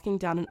you're walking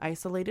down an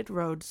isolated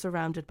road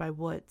surrounded by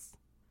woods.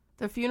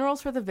 The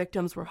funerals for the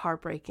victims were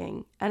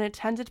heartbreaking and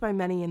attended by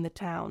many in the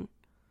town.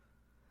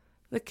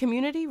 The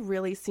community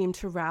really seemed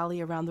to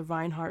rally around the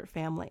Reinhart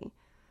family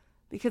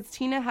because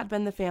Tina had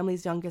been the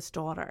family's youngest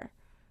daughter,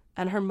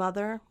 and her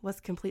mother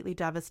was completely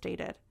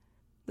devastated.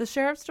 The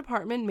sheriff's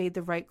department made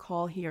the right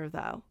call here,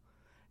 though.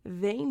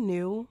 They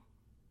knew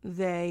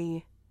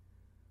they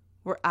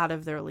were out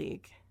of their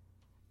league.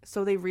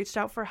 So they reached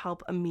out for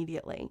help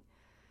immediately.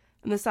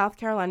 And the South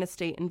Carolina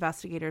state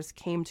investigators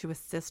came to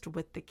assist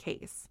with the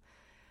case.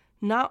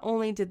 Not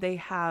only did they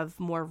have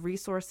more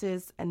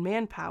resources and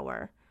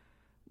manpower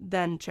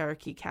than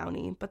Cherokee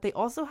County, but they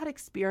also had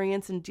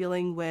experience in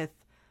dealing with,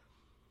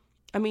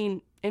 I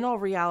mean, in all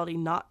reality,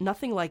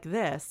 nothing like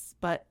this,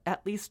 but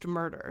at least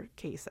murder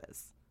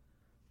cases.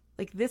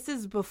 Like, this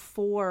is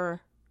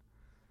before,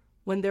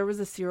 when there was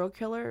a serial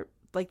killer,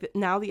 like,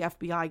 now the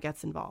FBI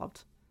gets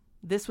involved.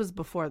 This was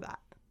before that.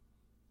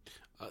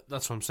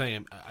 That's what I'm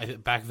saying.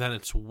 Back then,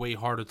 it's way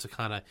harder to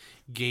kind of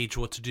gauge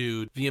what to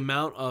do. The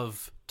amount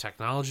of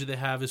technology they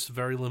have is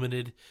very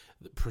limited.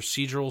 The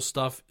procedural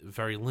stuff,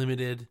 very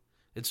limited.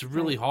 It's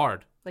really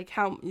hard. Like,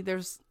 how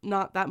there's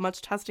not that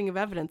much testing of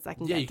evidence that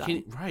can get done.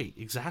 Can't, right,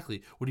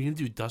 exactly. What are you going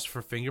to do, dust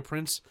for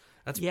fingerprints?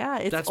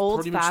 It's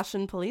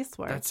old-fashioned police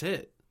work. That's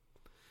it.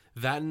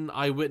 That and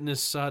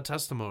eyewitness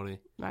testimony.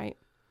 Right.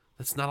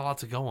 That's not a lot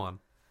to go on.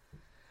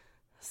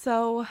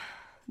 So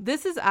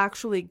this is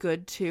actually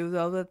good, too,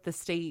 though, that the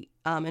state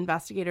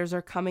investigators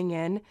are coming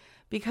in,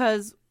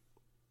 because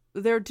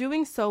they're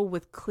doing so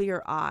with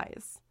clear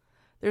eyes.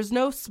 There's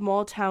no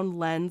small-town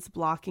lens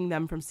blocking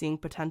them from seeing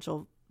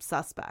potential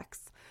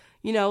suspects.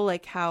 You know,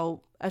 like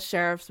how a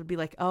sheriff would be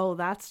like, oh,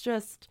 that's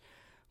just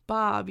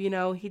Bob, you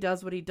know, he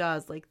does what he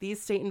does. Like,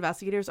 these state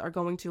investigators are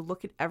going to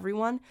look at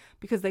everyone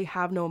because they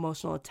have no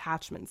emotional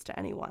attachments to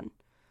anyone.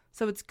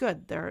 So it's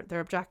good. They're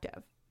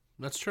objective.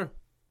 That's true.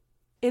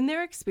 In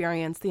their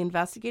experience, the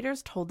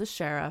investigators told the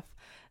sheriff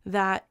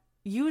that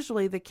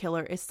usually the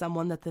killer is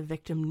someone that the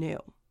victim knew.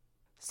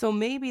 So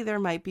maybe there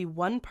might be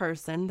one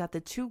person that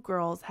the two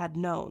girls had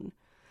known,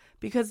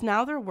 because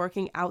now they're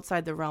working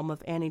outside the realm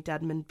of Annie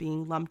Dedmon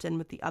being lumped in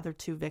with the other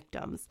two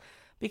victims,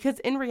 because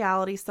in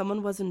reality,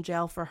 someone was in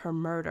jail for her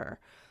murder.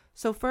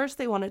 So first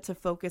they wanted to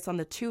focus on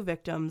the two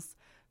victims,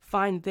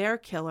 find their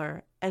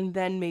killer, and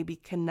then maybe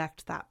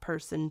connect that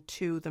person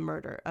to the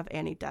murder of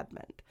Annie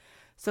Dedmon.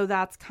 So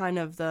that's kind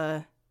of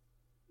the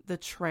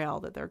trail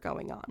that they're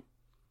going on.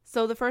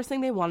 So the first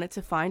thing they wanted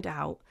to find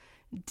out,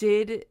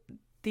 did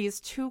these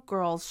two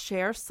girls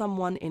share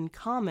someone in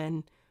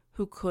common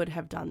who could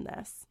have done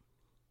this?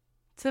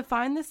 To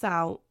find this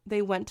out,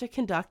 they went to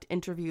conduct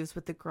interviews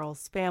with the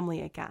girls'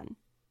 family again.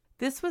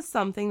 This was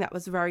something that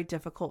was very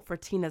difficult for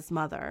Tina's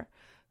mother,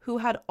 who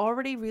had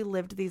already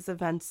relived these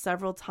events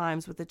several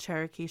times with the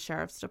Cherokee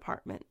Sheriff's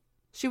Department.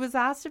 She was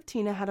asked if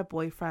Tina had a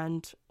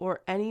boyfriend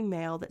or any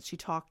male that she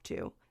talked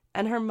to,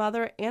 and her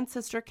mother and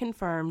sister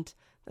confirmed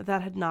that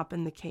that had not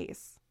been the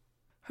case.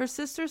 Her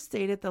sister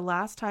stated the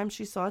last time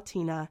she saw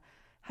Tina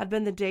had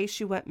been the day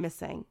she went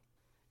missing.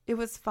 It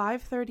was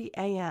 5:30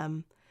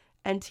 a.m.,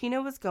 and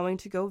Tina was going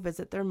to go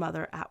visit their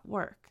mother at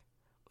work,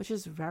 which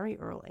is very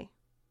early.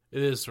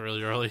 It is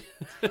really early.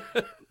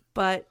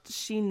 But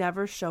she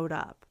never showed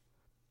up.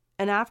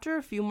 And after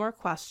a few more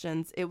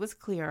questions, it was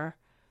clear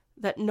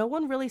that no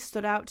one really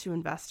stood out to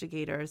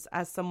investigators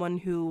as someone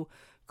who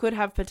could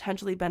have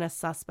potentially been a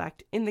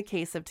suspect in the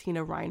case of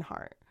Tina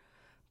Reinhart.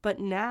 But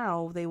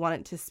now they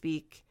wanted to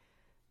speak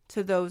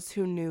to those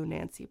who knew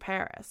Nancy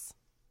Paris.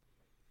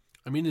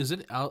 I mean, is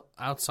it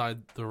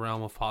outside the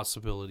realm of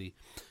possibility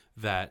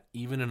that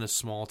even in a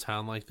small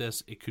town like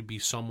this, it could be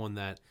someone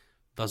that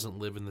doesn't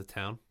live in the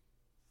town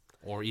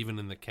or even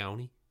in the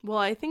county? Well,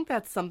 I think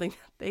that's something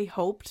they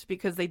hoped,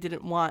 because they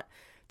didn't want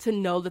to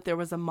know that there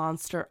was a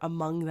monster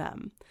among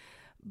them.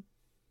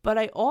 But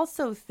I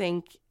also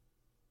think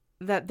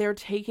that they're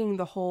taking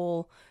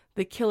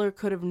the killer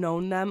could have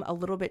known them a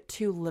little bit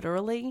too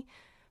literally,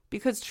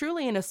 because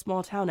truly in a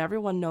small town,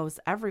 everyone knows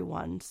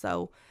everyone.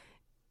 So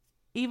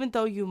even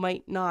though you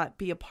might not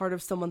be a part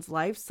of someone's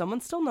life, someone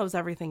still knows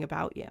everything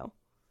about you.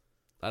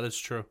 That is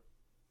true.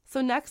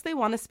 So next they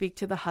want to speak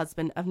to the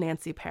husband of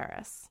Nancy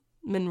Paris,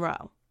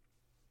 Monroe.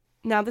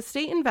 Now, the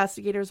state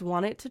investigators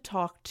wanted to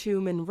talk to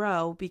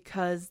Monroe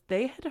because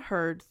they had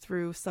heard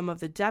through some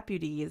of the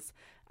deputies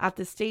at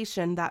the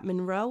station that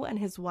Monroe and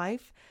his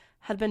wife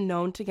had been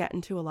known to get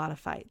into a lot of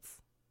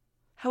fights.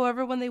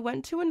 However, when they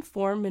went to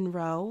inform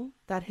Monroe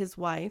that his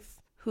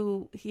wife,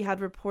 who he had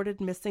reported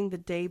missing the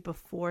day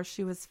before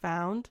she was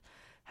found,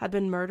 had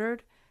been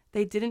murdered,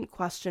 they didn't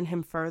question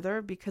him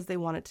further because they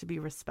wanted to be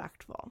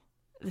respectful.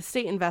 The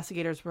state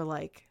investigators were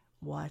like,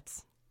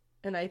 what?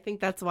 And I think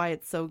that's why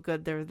it's so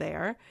good they're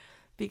there.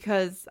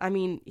 Because, I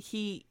mean,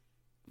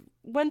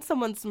 when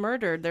someone's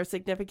murdered, their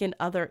significant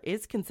other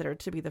is considered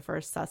to be the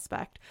first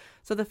suspect.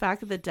 So the fact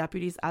that the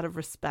deputies, out of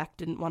respect,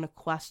 didn't want to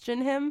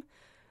question him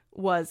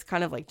was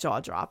kind of like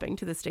jaw-dropping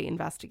to the state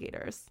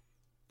investigators.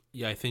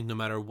 Yeah, I think no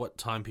matter what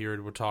time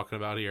period we're talking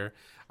about here,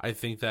 I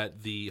think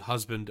that the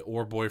husband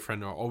or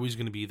boyfriend are always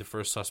going to be the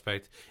first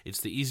suspect.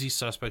 It's the easy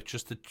suspect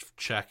just to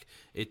check.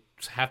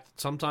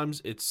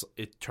 Sometimes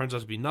it turns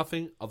out to be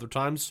nothing. Other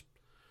times,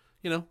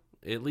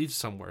 it leads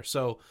somewhere.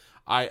 So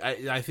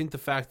I think the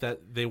fact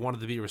that they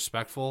wanted to be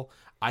respectful,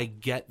 I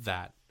get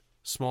that.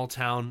 Small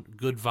town,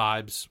 good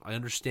vibes, I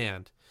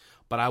understand.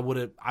 But I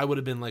would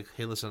have been like,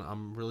 hey, listen,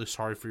 I'm really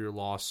sorry for your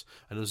loss,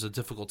 and it was a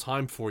difficult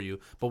time for you,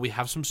 but we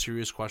have some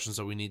serious questions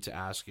that we need to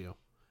ask you.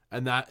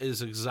 And that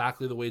is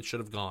exactly the way it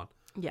should have gone.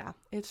 Yeah,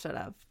 it should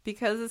have.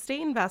 Because the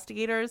state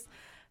investigators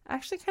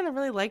actually kind of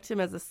really liked him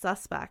as a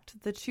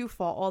suspect. The two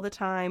fought all the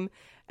time,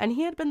 and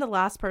he had been the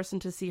last person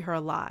to see her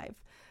alive.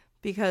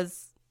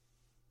 Because,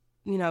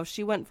 you know,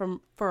 she went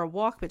for a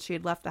walk, but she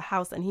had left the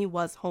house, and he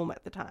was home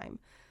at the time.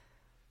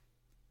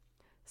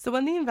 So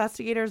when the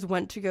investigators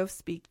went to go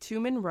speak to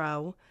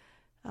Monroe,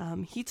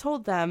 he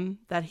told them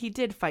that he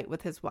did fight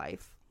with his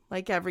wife,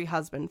 like every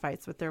husband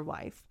fights with their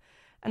wife.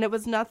 And it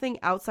was nothing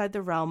outside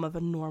the realm of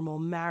a normal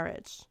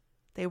marriage.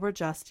 They were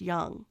just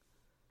young.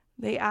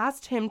 They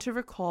asked him to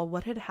recall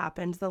what had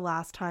happened the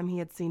last time he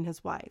had seen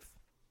his wife.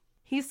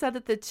 He said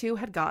that the two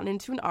had gotten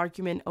into an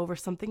argument over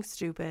something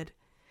stupid,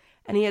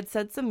 and he had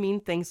said some mean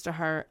things to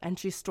her, and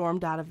she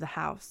stormed out of the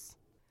house.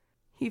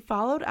 He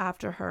followed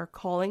after her,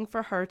 calling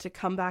for her to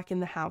come back in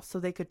the house so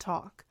they could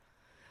talk.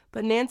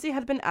 But Nancy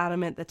had been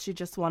adamant that she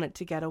just wanted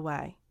to get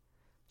away.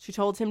 She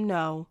told him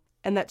no,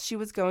 and that she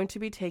was going to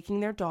be taking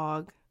their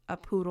dog, a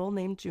poodle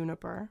named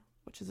Juniper,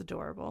 which is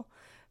adorable,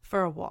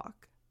 for a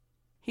walk.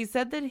 He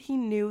said that he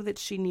knew that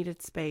she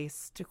needed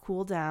space to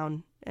cool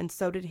down, and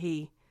so did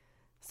he,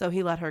 so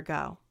he let her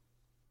go.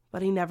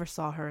 But he never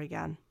saw her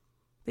again.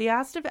 They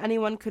asked if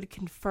anyone could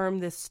confirm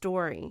this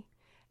story,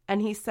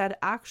 and he said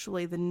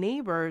actually the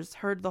neighbors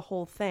heard the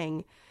whole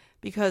thing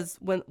because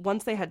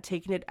once they had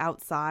taken it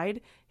outside,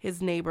 his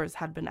neighbors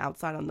had been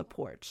outside on the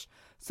porch.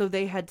 So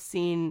they had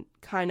seen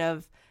kind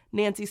of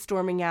Nancy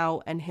storming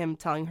out and him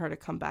telling her to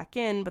come back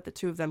in, but the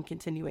two of them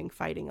continuing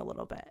fighting a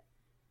little bit.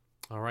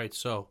 All right,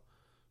 so,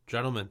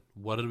 gentlemen,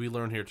 what did we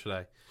learn here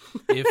today?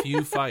 If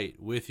you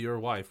fight with your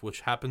wife,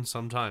 which happens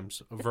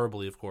sometimes,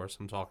 verbally, of course,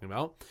 I'm talking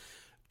about,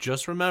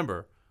 just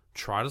remember,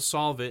 try to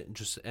solve it and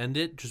just end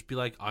it. Just be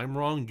like, I'm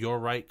wrong, you're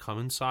right, come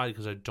inside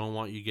because I don't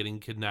want you getting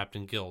kidnapped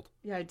and killed.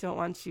 Yeah, I don't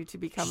want you to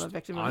become a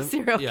victim of a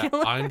serial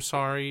killer. I'm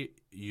sorry,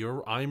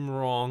 I'm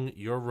wrong,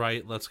 you're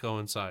right, let's go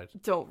inside.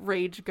 Don't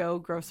rage go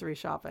grocery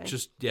shopping.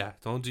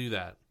 Don't do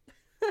that.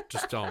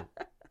 Just don't.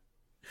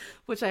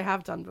 Which I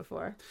have done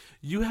before.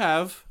 You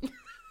have,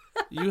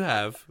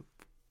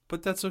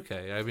 but that's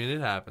okay. I mean,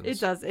 it happens. It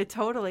does. It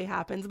totally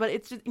happens. But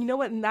it's just, you know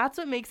what? And that's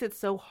what makes it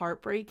so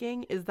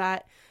heartbreaking is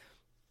that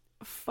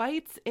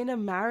fights in a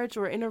marriage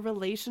or in a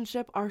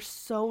relationship are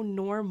so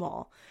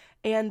normal.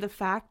 And the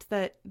fact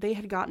that they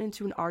had gotten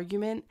into an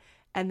argument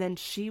and then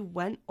she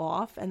went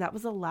off and that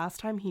was the last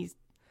time he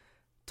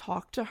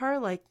talked to her,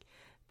 like,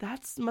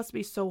 that must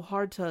be so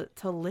hard to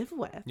live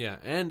with. Yeah.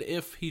 And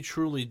if he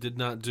truly did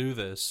not do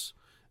this,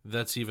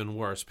 that's even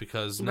worse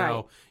because now,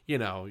 right. You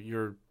know,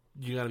 you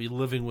got to be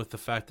living with the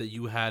fact that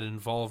you had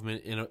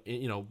involvement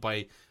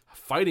by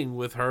fighting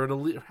with her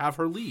to have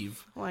her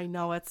leave. Oh, I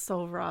know, it's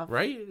so rough.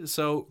 Right?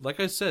 So, like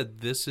I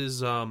said, this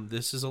is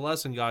a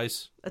lesson,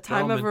 guys. A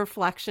time of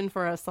reflection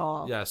for us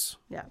all. Yes.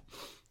 Yeah.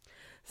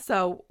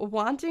 So,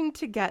 wanting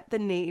to get the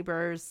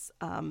neighbors'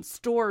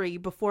 story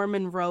before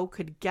Monroe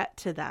could get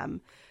to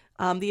them,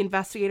 the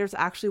investigators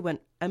actually went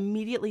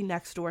immediately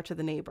next door to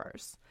the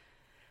neighbors.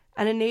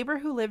 And a neighbor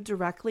who lived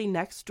directly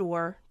next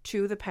door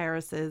to the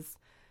Parises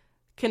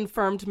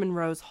confirmed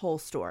Monroe's whole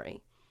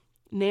story.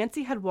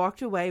 Nancy had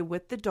walked away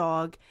with the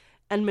dog,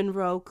 and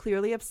Monroe,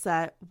 clearly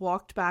upset,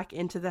 walked back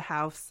into the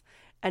house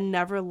and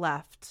never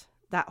left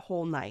that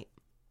whole night.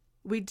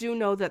 We do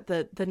know that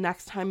the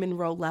next time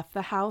Monroe left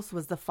the house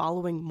was the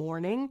following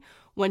morning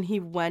when he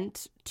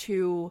went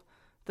to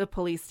the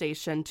police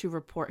station to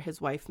report his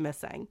wife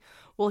missing.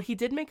 Well, he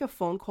did make a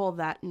phone call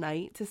that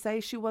night to say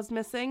she was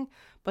missing,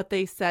 but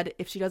they said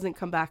if she doesn't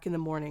come back in the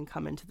morning,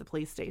 come into the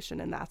police station,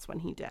 and that's when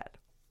he did.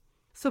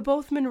 So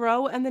both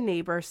Monroe and the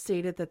neighbor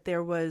stated that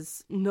there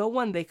was no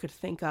one they could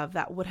think of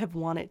that would have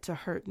wanted to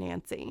hurt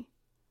Nancy.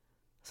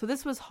 So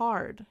this was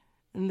hard,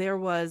 and there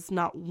was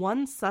not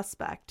one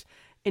suspect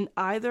in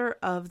either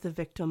of the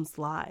victims'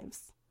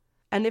 lives.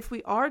 And if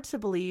we are to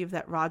believe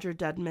that Roger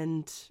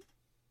Dedmond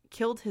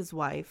killed his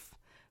wife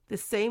the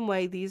same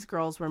way these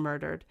girls were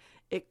murdered,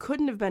 it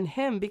couldn't have been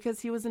him because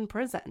he was in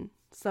prison.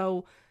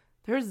 So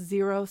there's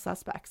zero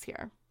suspects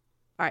here.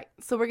 All right,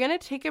 so we're going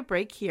to take a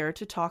break here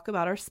to talk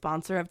about our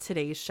sponsor of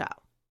today's show.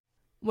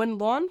 When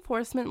law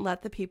enforcement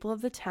let the people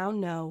of the town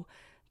know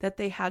that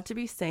they had to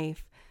be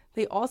safe,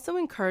 they also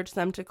encouraged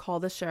them to call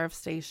the sheriff's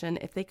station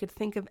if they could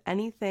think of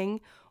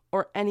anything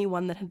or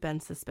anyone that had been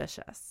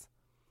suspicious.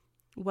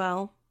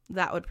 Well,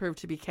 that would prove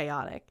to be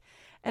chaotic,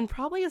 and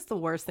probably is the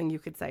worst thing you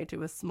could say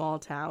to a small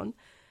town.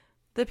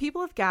 The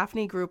people of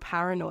Gaffney grew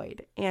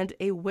paranoid, and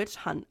a witch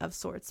hunt of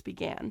sorts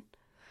began.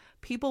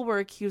 People were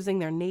accusing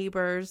their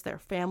neighbors, their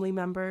family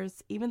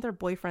members, even their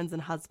boyfriends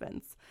and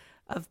husbands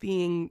of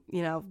being,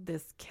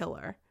 this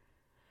killer.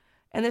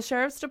 And the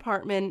sheriff's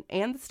department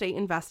and the state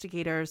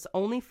investigators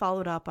only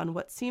followed up on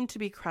what seemed to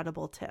be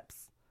credible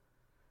tips.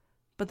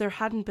 But there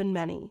hadn't been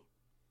many.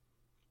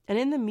 And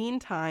in the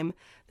meantime,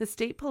 the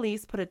state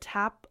police put a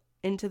tap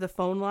into the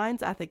phone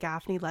lines at the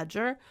Gaffney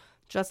Ledger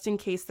just in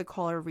case the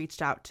caller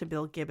reached out to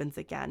Bill Gibbons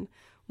again,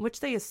 which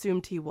they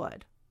assumed he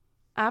would.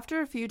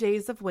 After a few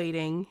days of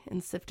waiting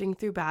and sifting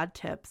through bad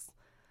tips,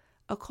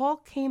 a call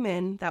came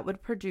in that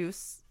would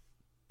produce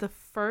the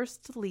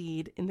first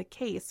lead in the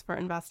case for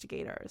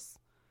investigators.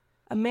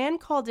 A man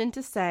called in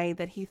to say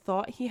that he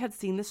thought he had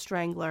seen the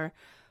Strangler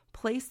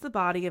place the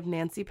body of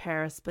Nancy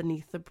Paris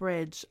beneath the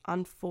bridge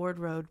on Ford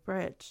Road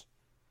Bridge.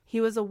 He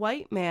was a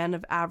white man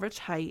of average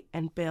height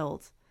and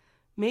build,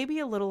 maybe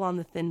a little on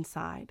the thin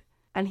side,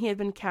 and he had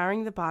been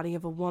carrying the body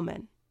of a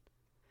woman.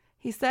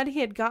 He said he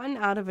had gotten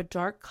out of a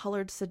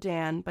dark-colored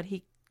sedan, but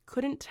he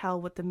couldn't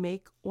tell what the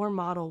make or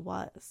model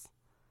was.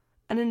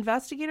 An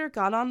investigator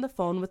got on the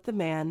phone with the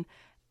man,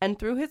 and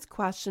through his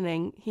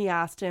questioning, he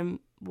asked him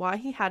why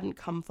he hadn't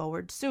come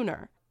forward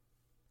sooner.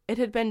 It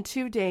had been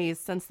 2 days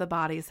since the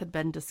bodies had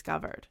been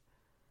discovered.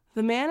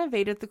 The man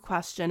evaded the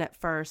question at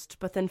first,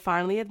 but then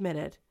finally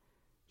admitted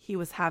he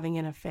was having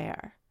an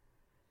affair.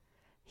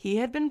 He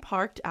had been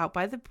parked out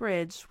by the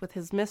bridge with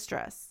his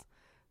mistress,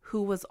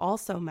 who was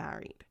also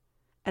married,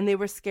 and they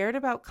were scared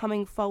about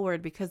coming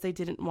forward because they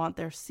didn't want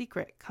their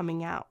secret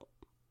coming out.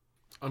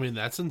 I mean,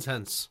 that's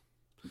intense,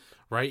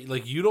 right?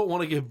 Like, you don't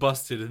want to get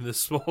busted in this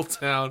small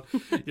town.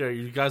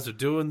 You guys are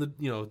doing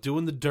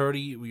the dirty.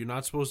 You're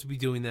not supposed to be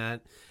doing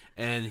that.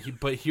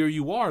 But here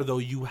you are, though.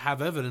 You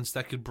have evidence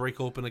that could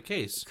break open a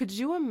case. Could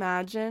you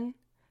imagine?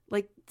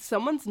 Like,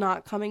 someone's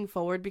not coming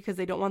forward because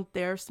they don't want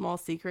their small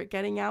secret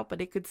getting out, but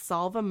it could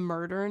solve a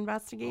murder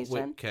investigation?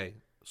 Wait, okay,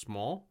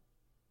 small?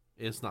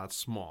 It's not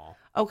small.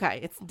 Okay,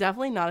 it's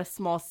definitely not a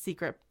small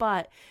secret,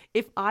 but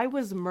if I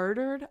was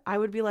murdered, I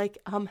would be like,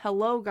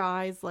 hello,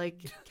 guys,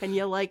 like, can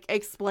you, like,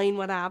 explain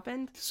what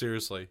happened?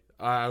 Seriously,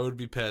 I would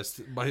be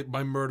pissed.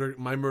 My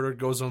murder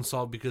goes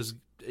unsolved because,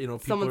 people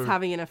someone's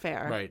having an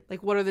affair. Right.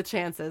 Like, what are the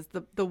chances?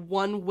 The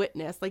one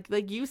witness, like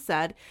you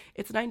said,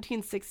 it's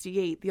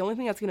 1968. The only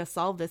thing that's going to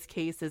solve this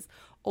case is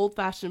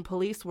old-fashioned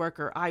police work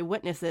or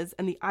eyewitnesses,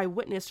 and the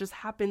eyewitness just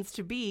happens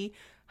to be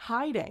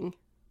hiding.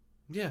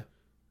 Yeah.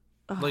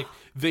 Like,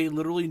 they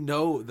literally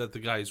know that the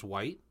guy's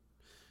white,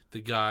 the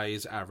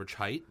guy's average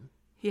height.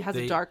 He has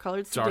a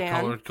dark-colored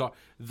sedan.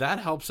 That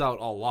helps out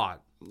a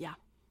lot. Yeah.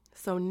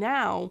 So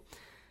now,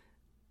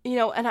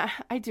 and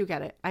I do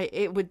get it.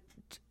 It would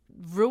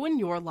ruin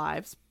your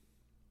lives,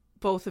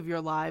 both of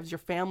your lives, your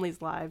family's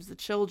lives, the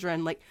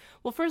children. Like,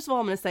 well, first of all,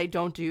 I'm going to say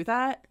don't do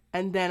that.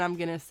 And then I'm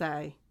going to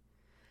say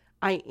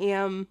I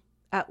am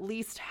at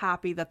least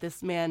happy that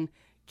this man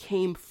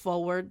came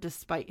forward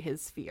despite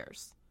his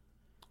fears.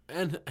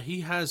 And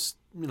he has,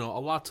 a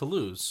lot to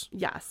lose.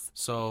 Yes.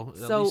 So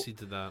at least he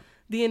did that.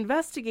 The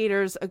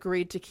investigators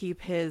agreed to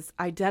keep his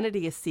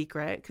identity a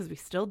secret, because we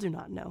still do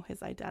not know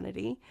his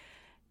identity,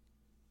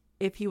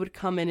 if he would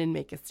come in and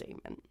make a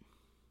statement.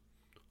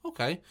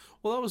 Okay.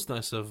 Well, that was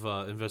nice of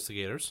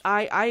investigators.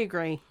 I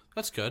agree.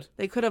 That's good.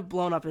 They could have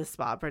blown up his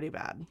spot pretty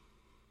bad.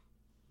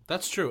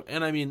 That's true.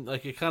 And I mean,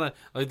 like, it kind of,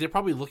 like, they're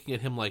probably looking at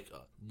him like,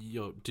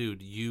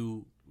 dude,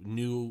 you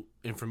knew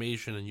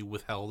information and you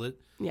withheld it.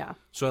 Yeah.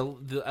 So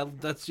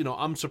that's,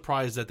 I'm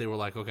surprised that they were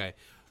like, okay,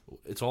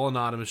 it's all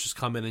anonymous, just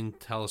come in and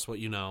tell us what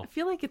you know. I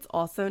feel like it's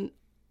also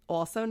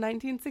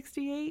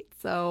 1968,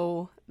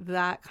 so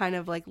that kind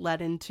of like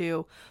led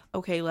into,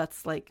 okay,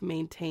 let's like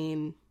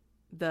maintain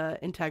the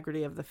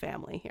integrity of the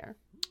family here.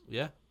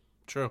 Yeah,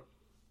 true.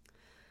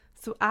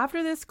 So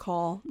after this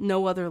call,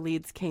 no other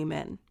leads came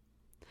in.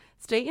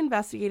 State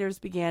investigators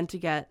began to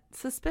get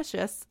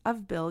suspicious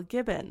of Bill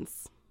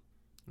Gibbons.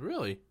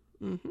 Really?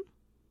 Mm-hmm.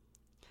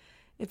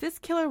 If this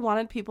killer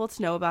wanted people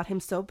to know about him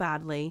so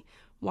badly,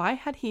 why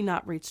had he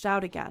not reached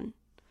out again?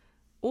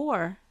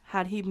 Or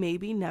had he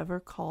maybe never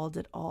called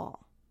at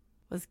all?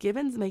 Was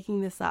Gibbons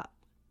making this up?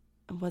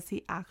 And was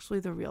he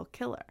actually the real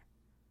killer?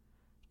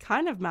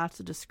 Kind of matched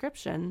the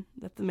description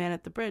that the man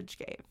at the bridge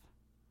gave.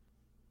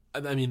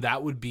 I mean,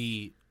 that would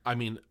be,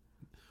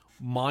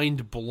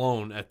 mind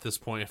blown at this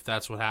point if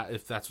that's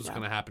what's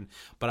going to happen.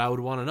 But I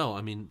would want to know.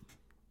 I mean,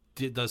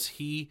 does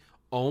he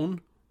own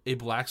a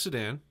black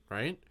sedan,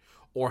 right?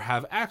 Or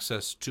have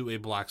access to a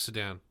black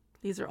sedan?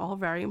 These are all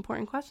very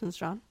important questions,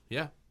 John.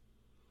 Yeah.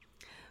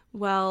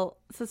 Well,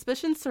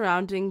 suspicions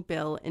surrounding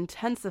Bill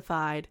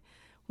intensified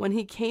when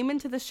he came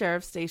into the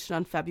sheriff's station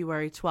on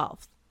February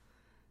 12th.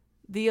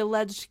 The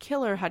alleged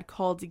killer had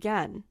called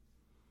again,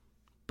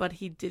 but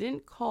he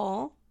didn't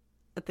call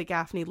at the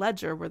Gaffney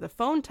ledger where the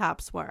phone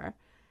taps were.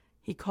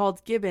 He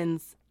called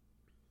Gibbons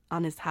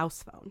on his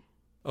house phone.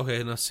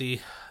 Okay, now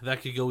see,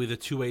 that could go either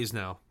two ways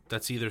now.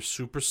 That's either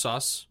super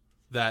sus,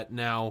 that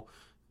now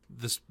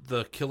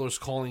the killer's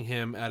calling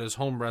him at his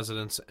home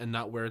residence and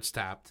not where it's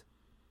tapped,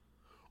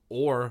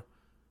 or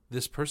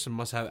this person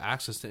must have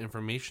access to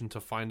information to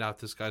find out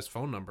this guy's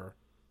phone number.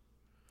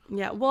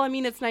 Yeah, well, I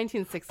mean, it's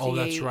 1968. Oh,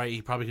 that's right.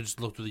 He probably could just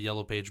look through the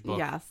yellow page book.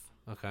 Yes.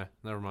 Okay,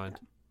 never mind.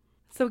 Yeah.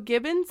 So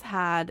Gibbons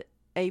had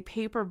a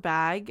paper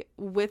bag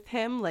with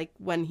him, like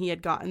when he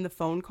had gotten the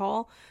phone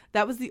call.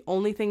 That was the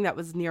only thing that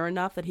was near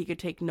enough that he could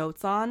take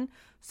notes on.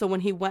 So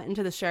when he went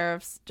into the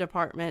sheriff's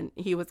department,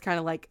 he was kind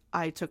of like,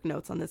 I took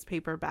notes on this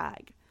paper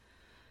bag.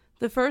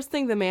 The first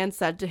thing the man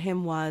said to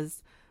him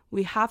was,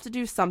 "We have to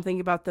do something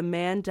about the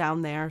man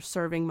down there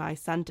serving my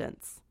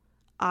sentence.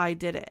 I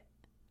did it.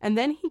 And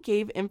then he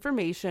gave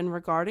information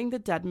regarding the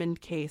Dedmon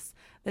case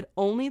that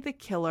only the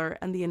killer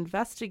and the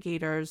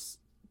investigators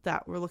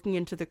that were looking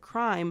into the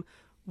crime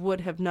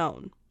would have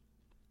known.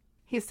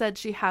 He said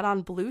she had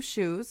on blue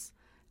shoes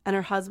and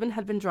her husband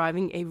had been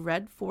driving a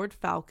red Ford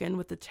Falcon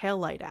with the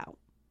taillight out.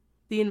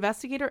 The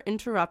investigator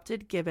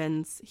interrupted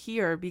Gibbons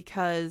here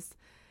because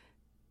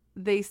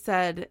they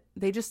said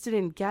they just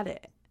didn't get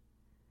it.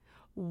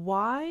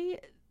 Why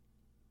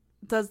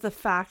does the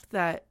fact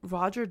that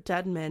Roger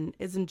Dedmon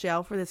is in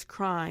jail for this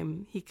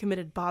crime he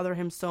committed bother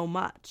him so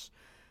much?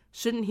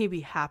 Shouldn't he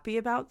be happy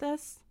about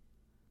this?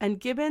 And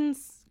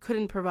Gibbons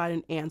couldn't provide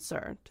an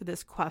answer to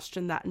this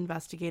question that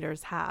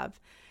investigators have.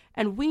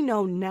 And we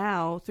know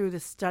now through the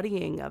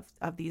studying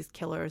of these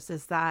killers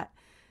is that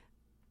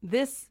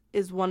this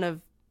is one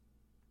of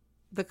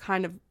the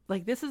kind of,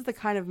 this is the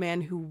kind of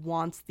man who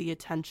wants the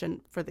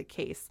attention for the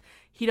case.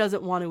 He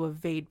doesn't want to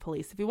evade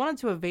police. If he wanted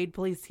to evade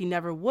police, he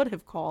never would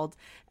have called,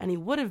 and he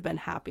would have been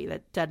happy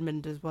that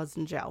Dedmon was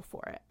in jail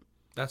for it.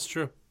 That's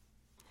true.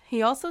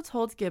 He also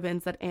told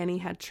Gibbons that Annie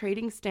had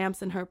trading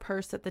stamps in her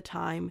purse at the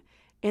time,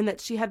 and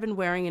that she had been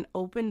wearing an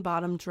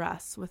open-bottom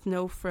dress with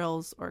no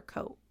frills or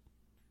coat.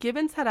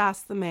 Gibbons had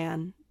asked the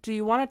man, "Do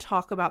you want to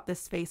talk about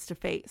this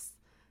face-to-face?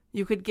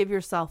 You could give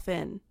yourself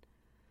in."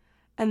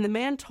 And the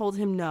man told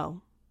him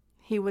no,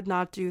 he would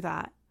not do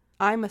that.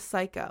 "I'm a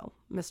psycho,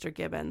 Mr.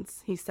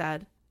 Gibbons," he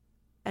said.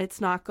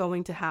 "It's not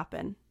going to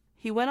happen."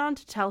 He went on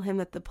to tell him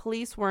that the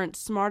police weren't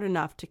smart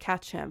enough to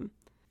catch him,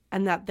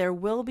 and that there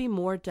will be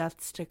more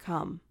deaths to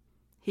come.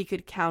 He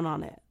could count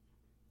on it.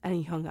 And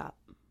he hung up.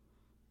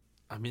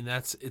 I mean,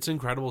 it's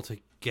incredible to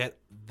get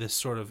this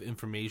sort of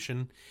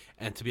information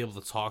and to be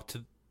able to talk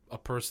to a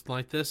person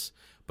like this,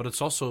 but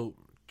it's also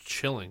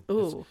chilling.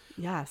 Ooh,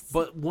 yes.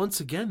 But once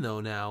again,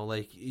 though, now,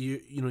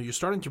 you're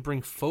starting to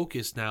bring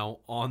focus now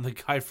on the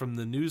guy from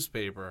the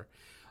newspaper.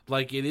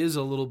 It is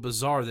a little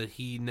bizarre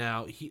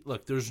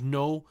that there's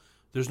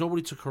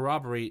nobody to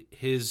corroborate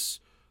his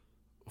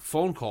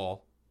phone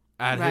call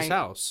at his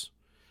house.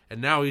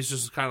 And now he's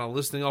just kind of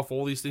listing off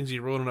all these things he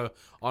wrote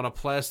on a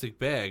plastic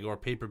bag or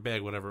paper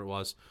bag, whatever it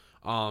was.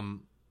 I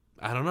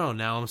don't know.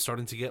 Now I'm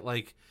starting to get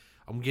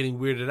I'm getting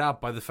weirded out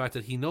by the fact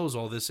that he knows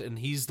all this, and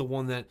he's the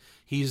one that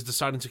he's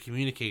deciding to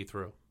communicate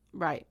through.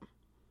 Right.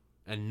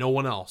 And no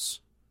one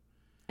else.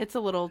 It's a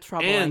little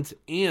troubling.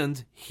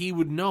 And he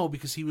would know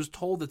because he was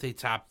told that they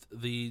tapped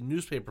the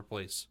newspaper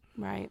place.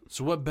 Right.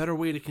 So what better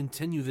way to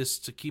continue this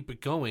to keep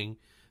it going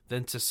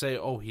than to say,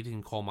 oh, he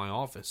didn't call my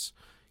office.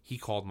 He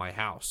called my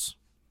house.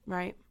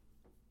 Right.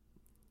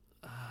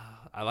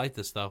 I like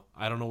this, though.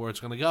 I don't know where it's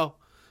going to go,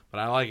 but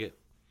I like it.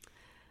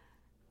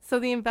 So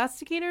the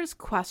investigators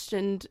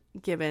questioned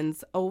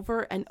Gibbons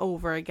over and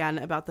over again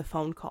about the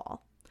phone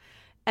call.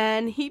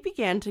 And he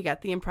began to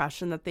get the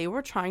impression that they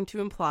were trying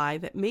to imply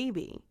that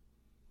maybe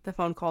the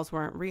phone calls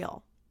weren't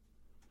real.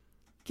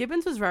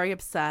 Gibbons was very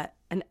upset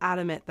and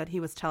adamant that he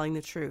was telling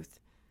the truth.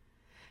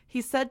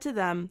 He said to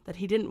them that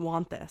he didn't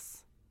want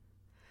this.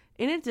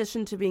 In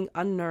addition to being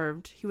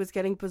unnerved, he was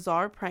getting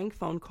bizarre prank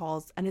phone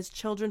calls and his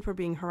children were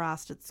being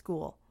harassed at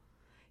school.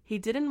 He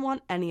didn't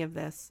want any of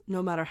this,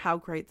 no matter how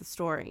great the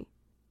story.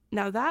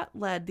 Now that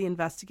led the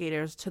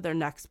investigators to their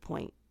next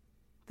point,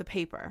 the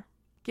paper.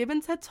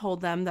 Gibbons had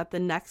told them that the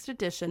next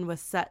edition was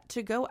set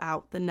to go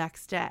out the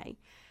next day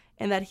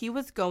and that he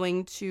was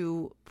going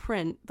to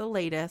print the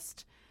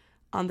latest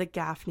on the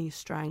Gaffney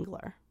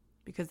Strangler,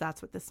 because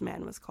that's what this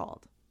man was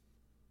called.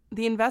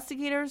 The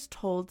investigators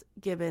told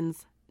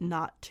Gibbons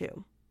not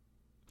to.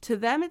 To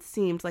them, it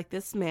seemed like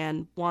this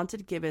man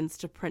wanted Gibbons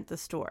to print the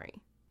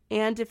story.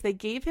 And if they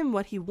gave him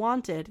what he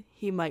wanted,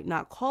 he might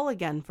not call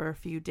again for a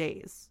few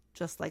days,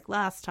 just like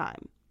last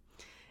time.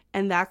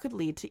 And that could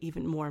lead to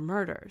even more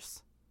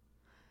murders.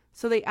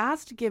 So they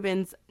asked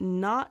Gibbons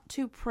not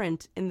to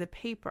print in the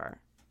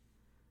paper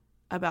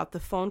about the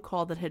phone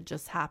call that had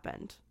just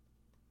happened.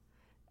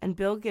 And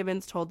Bill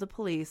Gibbons told the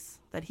police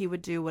that he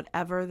would do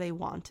whatever they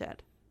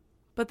wanted.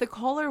 But the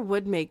caller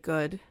would make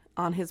good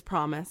on his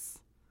promise,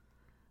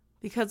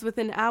 because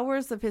within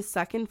hours of his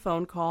second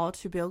phone call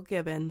to Bill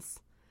Gibbons,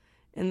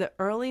 in the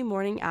early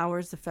morning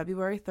hours of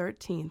February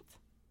 13th,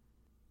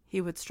 he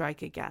would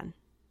strike again.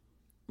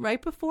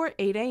 Right before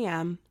 8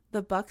 a.m.,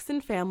 the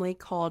Buxton family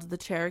called the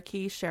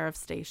Cherokee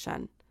Sheriff's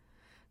Station.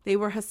 They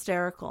were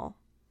hysterical.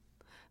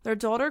 Their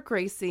daughter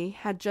Gracie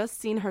had just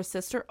seen her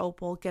sister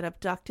Opal get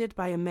abducted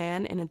by a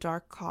man in a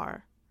dark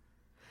car.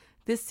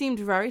 This seemed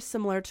very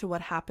similar to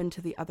what happened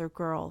to the other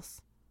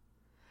girls.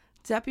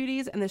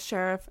 Deputies and the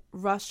sheriff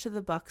rushed to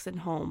the Buxton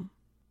home.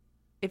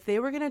 If they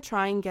were going to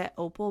try and get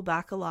Opal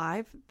back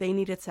alive, they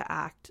needed to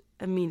act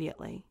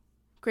immediately.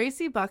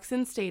 Gracie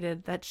Buxton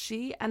stated that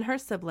she and her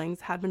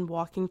siblings had been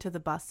walking to the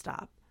bus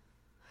stop.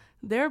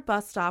 Their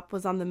bus stop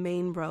was on the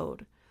main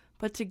road,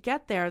 but to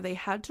get there they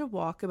had to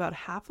walk about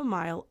half a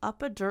mile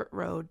up a dirt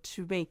road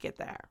to make it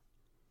there.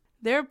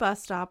 Their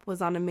bus stop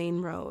was on a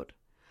main road,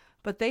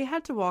 but they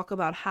had to walk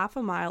about half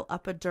a mile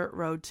up a dirt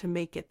road to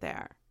make it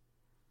there.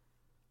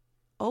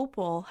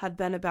 Opal had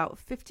been about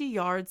 50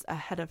 yards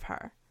ahead of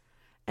her,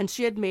 and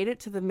she had made it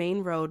to the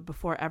main road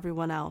before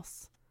everyone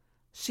else.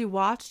 She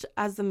watched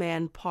as the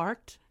man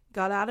parked,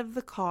 got out of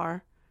the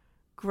car,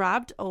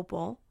 grabbed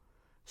Opal.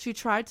 She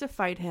tried to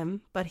fight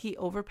him, but he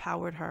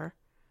overpowered her.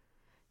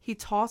 He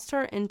tossed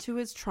her into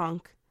his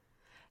trunk,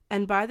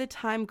 and by the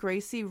time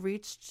Gracie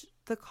reached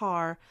the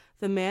car,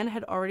 the man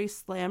had already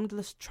slammed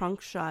the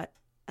trunk shut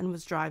and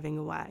was driving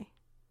away.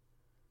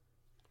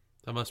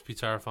 That must be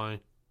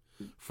terrifying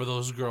for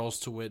those girls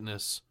to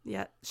witness.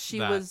 Yeah,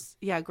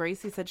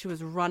 Gracie said she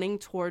was running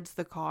towards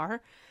the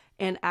car,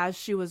 and as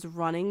she was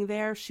running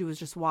there, she was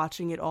just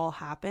watching it all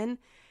happen.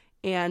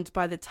 And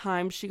by the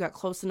time she got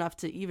close enough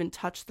to even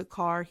touch the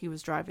car, he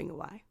was driving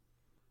away.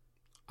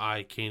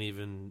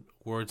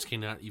 Words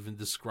cannot even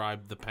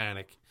describe the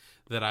panic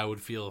that I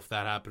would feel if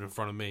that happened in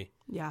front of me.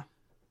 Yeah.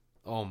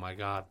 Oh my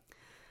God.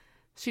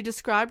 She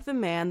described the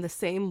man the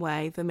same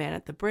way the man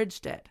at the bridge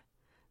did.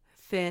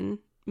 Thin,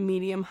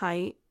 medium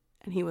height,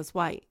 and he was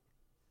white.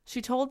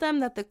 She told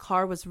them that the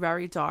car was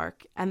very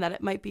dark and that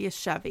it might be a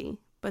Chevy,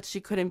 but she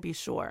couldn't be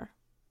sure.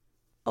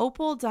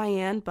 Opal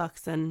Diane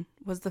Buxton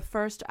was the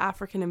first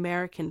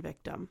African-American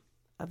victim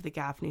of the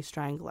Gaffney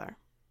Strangler.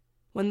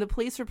 When the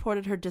police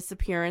reported her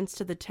disappearance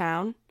to the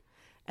town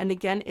and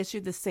again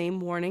issued the same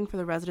warning for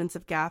the residents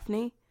of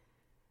Gaffney,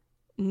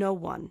 no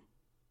one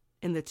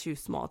in the two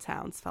small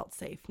towns felt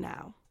safe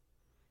now.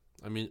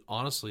 I mean,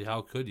 honestly,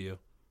 how could you?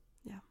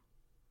 Yeah.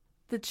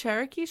 The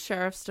Cherokee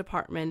Sheriff's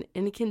Department,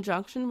 in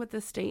conjunction with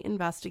the state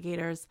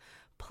investigators,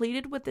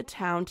 pleaded with the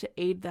town to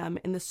aid them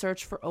in the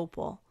search for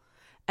Opal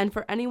and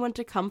for anyone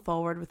to come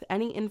forward with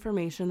any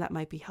information that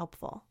might be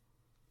helpful.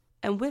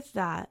 And with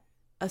that,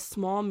 a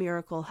small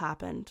miracle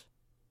happened.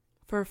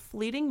 For a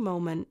fleeting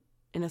moment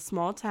in a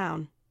small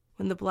town,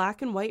 when the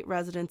black and white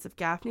residents of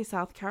Gaffney,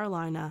 South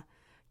Carolina,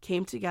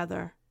 came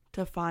together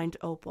to find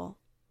Opal.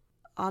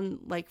 On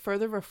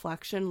further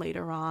reflection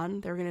later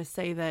on, they're going to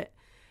say that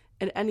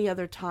at any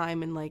other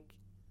time in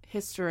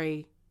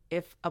history,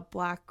 if a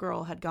black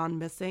girl had gone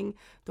missing,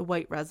 the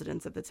white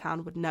residents of the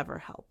town would never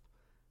help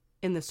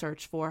in the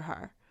search for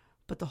her.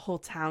 But the whole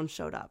town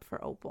showed up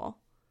for Opal.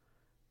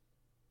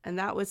 And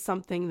that was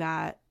something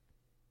that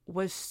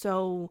was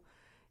so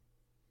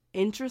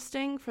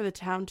interesting for the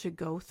town to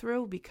go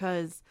through,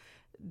 because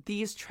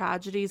these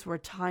tragedies were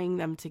tying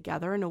them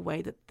together in a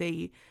way that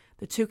the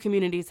two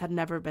communities had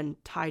never been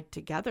tied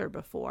together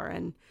before.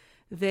 And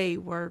they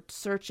were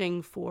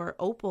searching for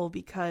Opal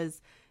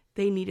because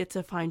they needed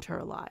to find her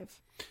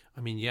alive.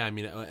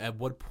 At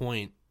what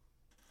point,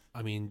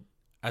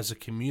 as a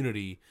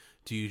community,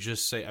 do you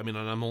just say, and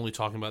I'm only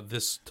talking about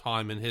this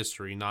time in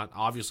history,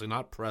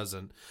 not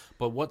present,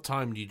 but what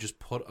time do you just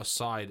put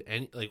aside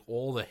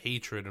all the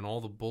hatred and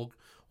all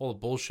the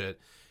bullshit?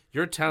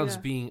 Your town's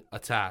being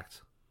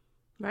attacked.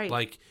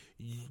 Right.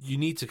 You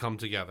need to come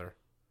together.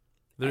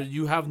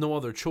 You have no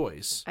other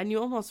choice. And you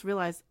almost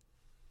realize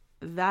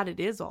that it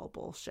is all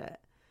bullshit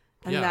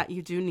and that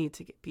you do need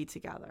to be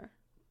together.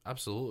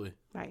 Absolutely.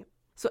 Right.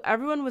 So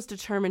everyone was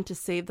determined to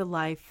save the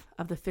life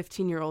of the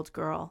 15-year-old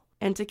girl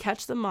and to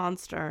catch the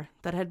monster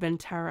that had been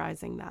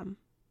terrorizing them.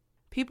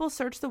 People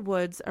searched the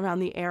woods around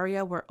the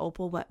area where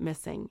Opal went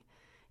missing,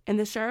 and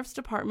the sheriff's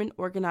department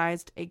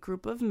organized a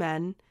group of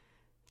men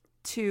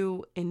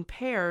to, in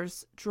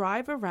pairs,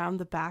 drive around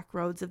the back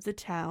roads of the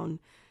town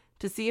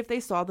to see if they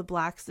saw the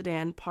black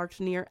sedan parked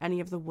near any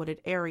of the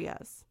wooded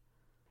areas.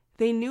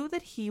 They knew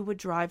that he would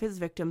drive his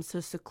victims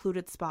to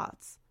secluded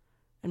spots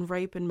and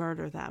rape and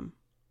murder them.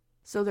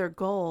 So their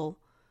goal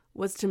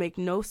was to make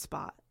no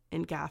spot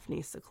in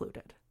Gaffney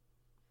secluded.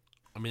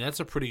 That's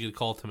a pretty good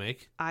call to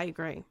make. I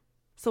agree.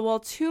 So while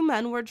two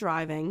men were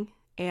driving,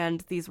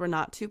 and these were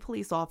not two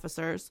police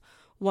officers,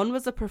 one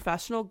was a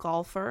professional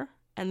golfer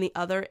and the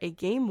other a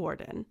game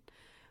warden,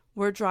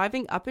 were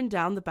driving up and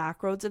down the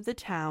back roads of the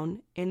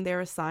town in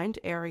their assigned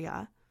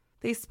area,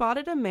 they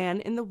spotted a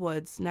man in the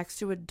woods next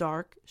to a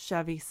dark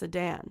Chevy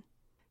sedan.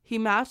 He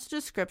matched the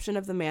description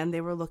of the man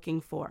they were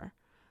looking for,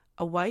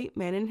 a white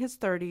man in his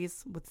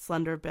 30s with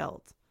slender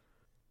build.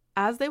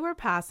 As they were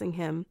passing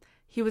him,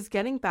 he was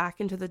getting back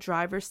into the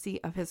driver's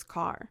seat of his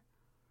car.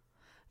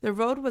 The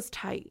road was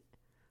tight,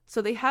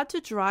 so they had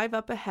to drive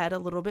up ahead a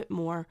little bit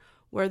more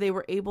where they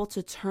were able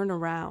to turn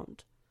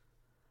around.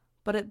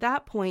 But at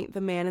that point,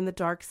 the man in the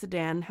dark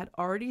sedan had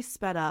already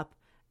sped up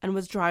and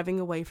was driving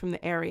away from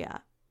the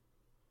area.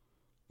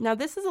 Now,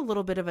 this is a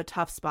little bit of a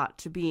tough spot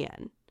to be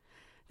in.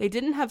 They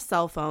didn't have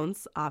cell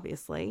phones,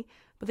 obviously,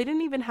 but they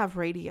didn't even have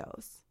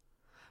radios.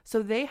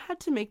 So they had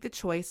to make the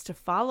choice to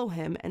follow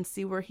him and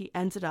see where he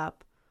ended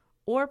up,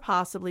 or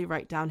possibly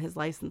write down his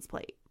license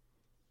plate.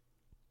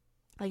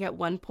 At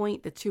one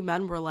point, the two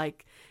men were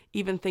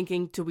even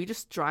thinking, do we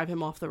just drive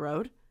him off the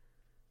road?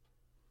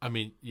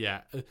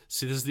 Yeah.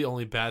 See, this is the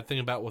only bad thing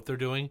about what they're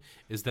doing,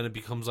 is then it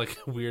becomes a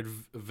weird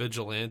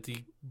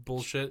vigilante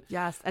bullshit.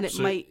 Yes, and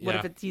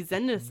what if he's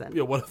innocent?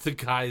 Yeah, what if the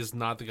guy is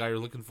not the guy you're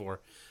looking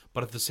for?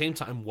 But at the same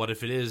time, what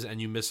if it is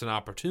and you miss an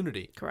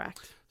opportunity?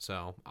 Correct.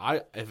 So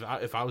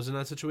if I was in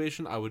that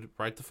situation, I would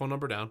write the phone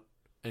number down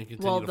and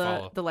continue to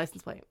follow. The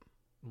license plate.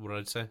 What did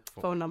I say?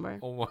 Phone number.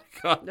 Oh my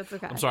God. That's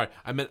okay. I'm sorry.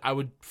 I meant I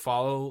would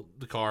follow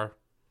the car,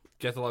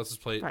 get the license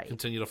plate, Right.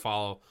 continue to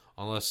follow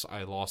unless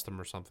I lost him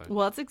or something.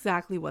 Well, that's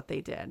exactly what they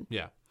did.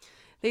 Yeah.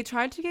 They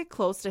tried to get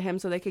close to him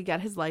so they could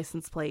get his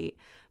license plate,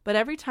 but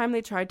every time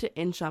they tried to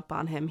inch up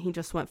on him, he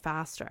just went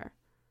faster.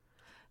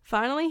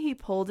 Finally, he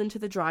pulled into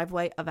the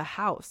driveway of a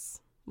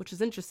house, which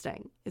is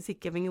interesting. Is he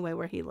giving away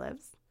where he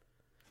lives?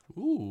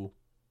 Ooh.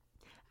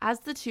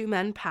 As the two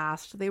men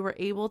passed, they were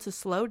able to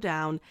slow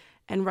down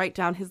and write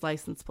down his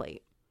license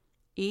plate,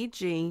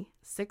 EG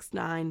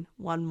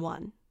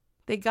 6911.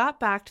 They got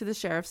back to the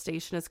sheriff's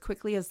station as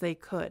quickly as they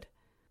could.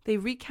 They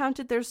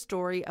recounted their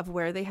story of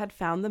where they had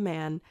found the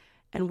man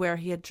and where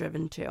he had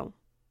driven to.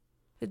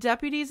 The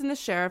deputies and the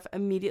sheriff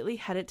immediately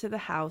headed to the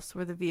house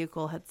where the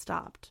vehicle had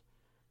stopped.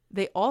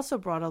 They also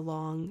brought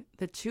along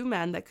the two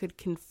men that could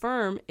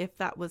confirm if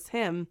that was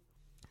him.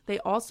 They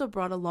also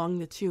brought along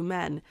the two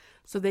men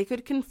so they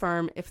could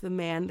confirm if the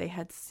man they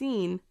had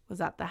seen was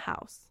at the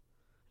house.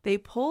 They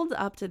pulled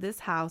up to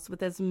this house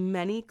with as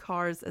many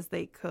cars as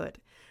they could,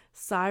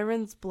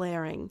 sirens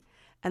blaring,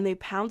 and they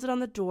pounded on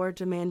the door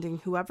demanding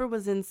whoever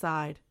was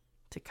inside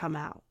to come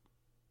out.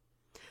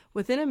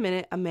 Within a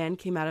minute, a man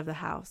came out of the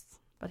house,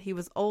 but he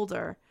was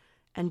older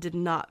and did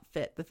not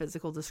fit the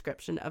physical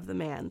description of the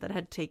man that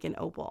had taken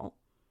Opal.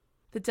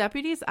 The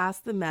deputies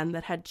asked the men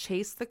that had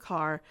chased the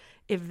car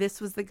if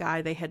this was the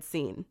guy they had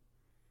seen,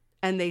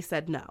 and they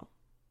said no.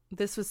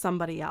 This was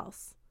somebody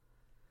else.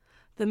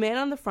 The man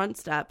on the front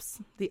steps,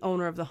 the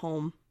owner of the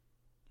home,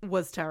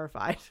 was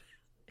terrified.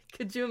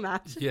 Could you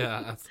imagine?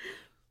 Yeah.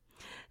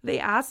 They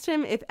asked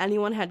him if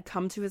anyone had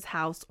come to his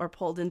house or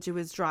pulled into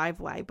his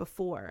driveway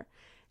before,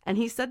 and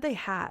he said they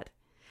had.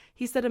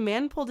 He said a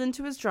man pulled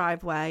into his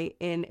driveway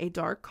in a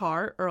dark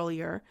car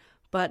earlier,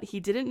 but he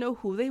didn't know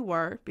who they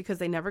were because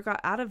they never got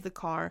out of the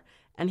car,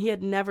 and he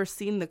had never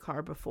seen the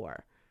car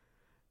before.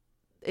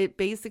 It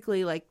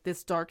basically, like,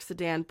 this dark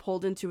sedan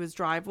pulled into his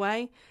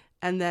driveway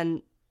and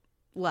then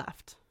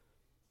left.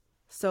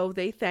 So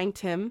they thanked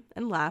him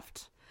and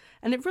left.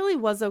 And it really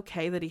was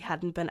okay that he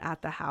hadn't been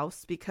at the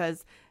house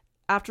because,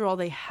 after all,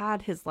 they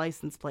had his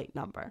license plate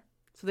number.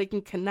 So they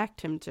can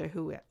connect him to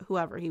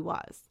whoever he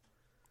was.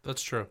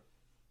 That's true.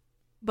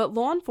 But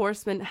law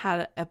enforcement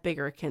had a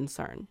bigger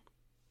concern.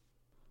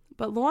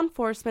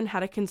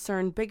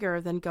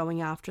 Bigger than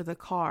going after the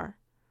car.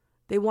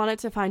 They wanted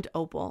to find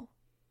Opal.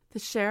 The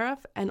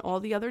sheriff and all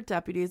the other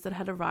deputies that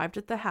had arrived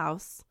at the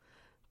house,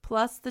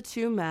 plus the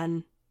two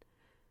men,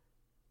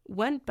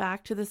 went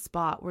back to the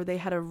spot where they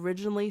had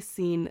originally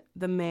seen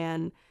the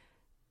man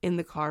in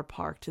the car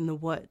parked in the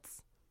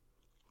woods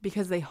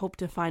because they hoped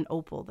to find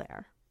Opal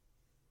there.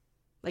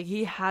 Like,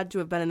 he had to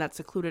have been in that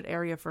secluded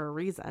area for a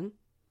reason.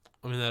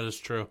 I mean, that is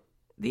true.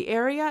 The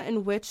area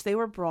in which they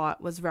were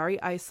brought was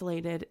very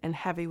isolated and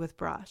heavy with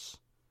brush.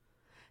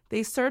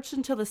 They searched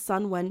until the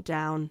sun went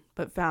down,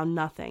 but found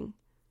nothing.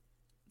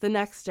 The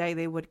next day,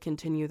 they would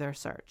continue their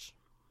search.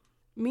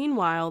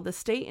 Meanwhile, the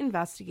state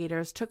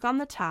investigators took on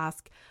the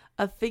task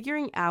of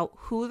figuring out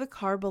who the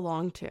car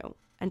belonged to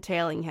and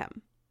tailing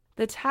him.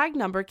 The tag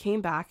number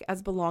came back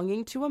as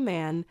belonging to a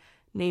man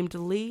named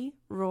Lee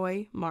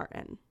Roy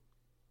Martin.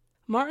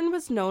 Martin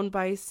was known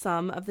by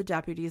some of the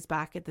deputies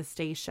back at the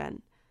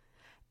station,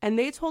 and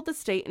they told the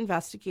state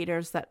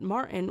investigators that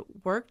Martin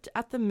worked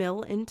at the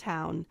mill in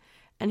town,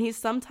 and he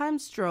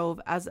sometimes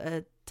drove as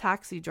a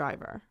taxi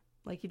driver.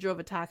 Like, he drove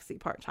a taxi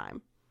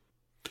part-time.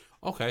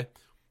 Okay.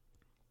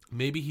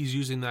 Maybe he's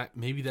using that.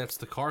 Maybe that's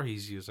the car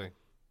he's using.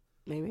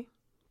 Maybe.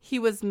 He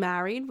was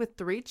married with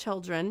 3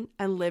 children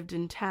and lived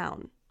in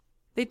town.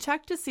 They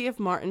checked to see if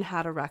Martin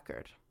had a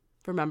record.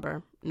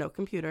 Remember, no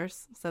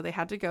computers, so they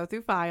had to go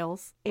through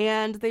files.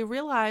 And they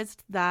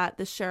realized that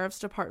the sheriff's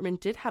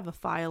department did have a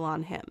file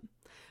on him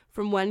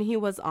from when he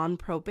was on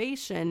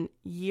probation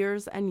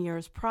years and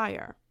years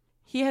prior.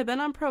 He had been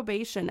on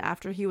probation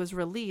after he was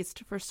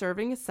released for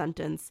serving a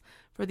sentence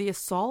for the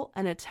assault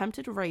and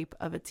attempted rape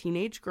of a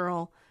teenage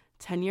girl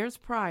 10 years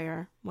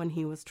prior when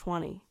he was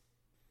 20.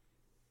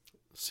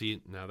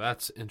 See, now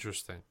that's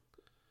interesting.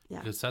 Yeah.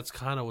 Because that's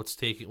kind of what's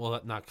taking, well,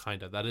 not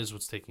kind of, that is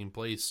what's taking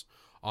place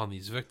on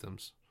these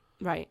victims.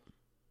 Right.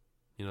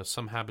 You know,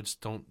 some habits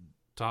don't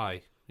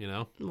die, you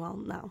know? Well,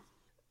 no.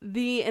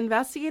 The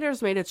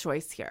investigators made a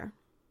choice here.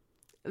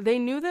 They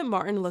knew that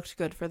Martin looked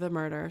good for the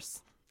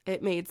murders.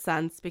 It made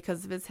sense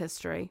because of his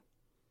history.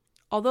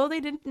 Although they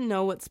didn't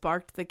know what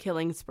sparked the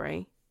killing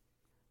spree.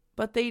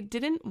 But they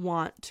didn't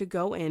want to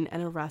go in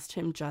and arrest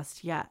him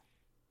just yet.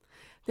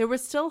 There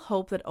was still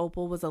hope that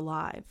Opal was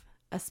alive,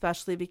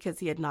 especially because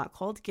he had not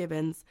called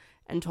Gibbons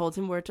and told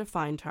him where to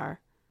find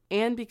her,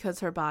 and because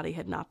her body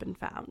had not been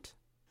found.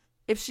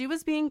 If she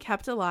was being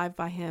kept alive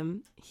by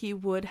him, he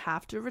would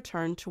have to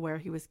return to where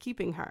he was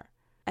keeping her,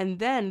 and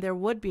then there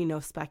would be no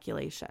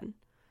speculation.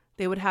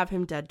 They would have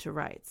him dead to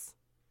rights.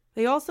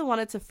 They also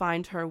wanted to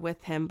find her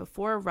with him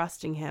before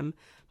arresting him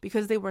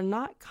because they were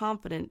not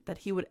confident that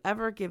he would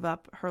ever give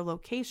up her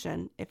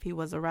location if he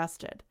was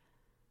arrested.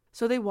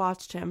 So they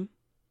watched him,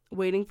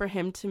 waiting for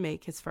him to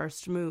make his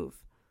first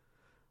move.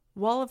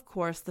 while, of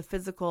course, the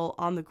physical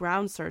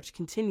on-the-ground search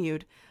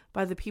continued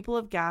by the people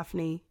of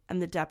Gaffney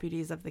and the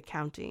deputies of the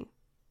county.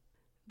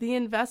 The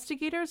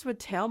investigators would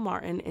tail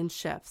Martin in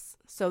shifts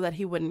so that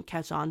he wouldn't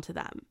catch on to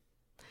them.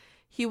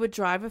 He would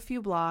drive a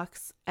few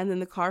blocks, and then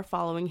the car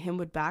following him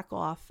would back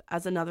off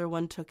as another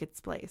one took its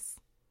place.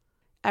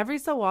 Every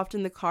so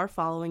often, the car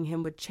following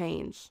him would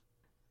change,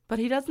 but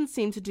he doesn't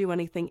seem to do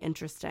anything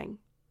interesting.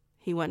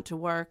 He went to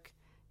work,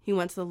 he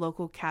went to the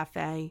local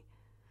cafe,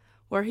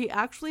 where he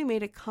actually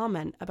made a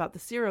comment about the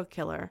serial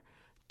killer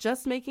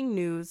just making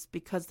news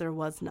because there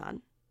was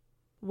none.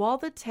 While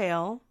the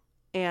tail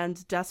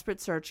and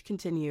desperate search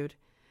continued,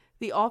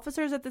 the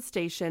officers at the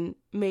station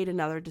made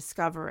another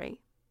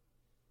discovery.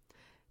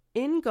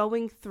 In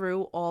going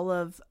through all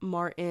of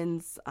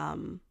Martin's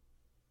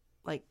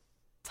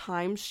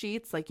time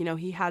sheets,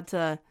 he had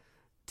to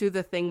do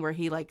the thing where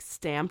he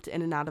stamped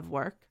in and out of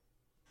work.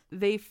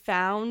 They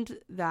found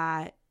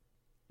that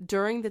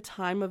during the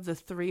time of the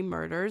 3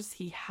 murders,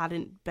 he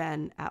hadn't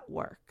been at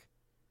work.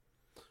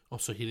 Oh,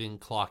 so he didn't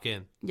clock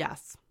in?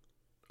 Yes.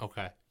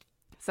 Okay.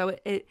 So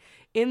it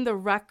in the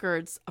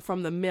records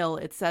from the mill,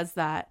 it says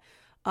that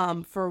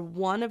for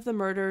one of the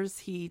murders,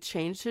 he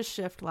changed his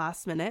shift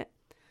last minute.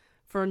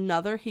 For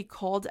another, he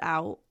called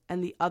out,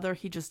 and the other,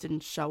 he just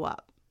didn't show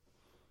up.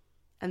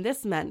 And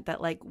this meant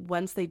that,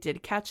 once they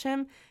did catch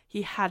him,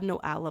 he had no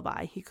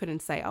alibi. He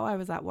couldn't say, oh, I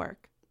was at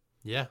work.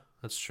 Yeah,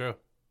 that's true.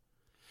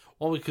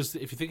 Well, because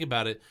if you think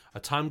about it, a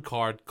time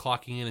card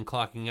clocking in and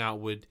clocking out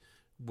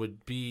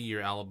would be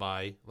your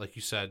alibi, like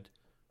you said.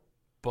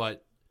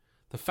 But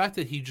the fact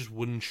that he just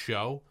wouldn't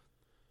show,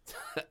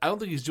 I don't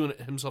think he's doing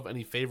himself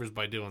any favors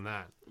by doing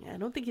that. Yeah, I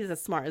don't think he's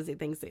as smart as he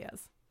thinks he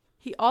is.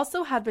 He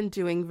also had been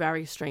doing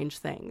very strange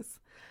things.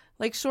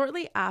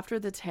 Shortly after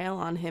the tail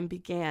on him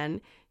began,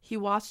 he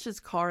washed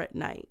his car at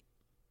night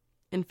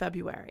in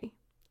February,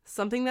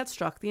 something that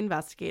struck the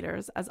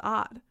investigators as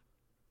odd.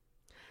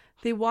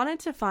 They wanted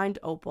to find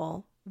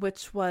Opal,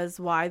 which was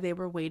why they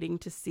were waiting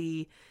to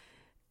see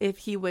if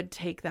he would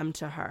take them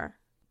to her.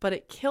 But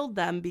it killed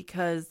them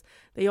because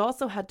they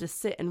also had to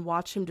sit and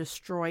watch him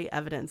destroy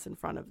evidence in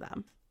front of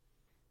them.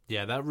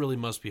 Yeah, that really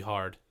must be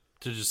hard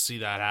to just see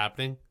that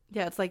happening.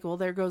 Yeah, it's well,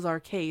 there goes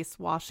our case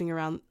washing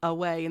around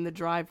away in the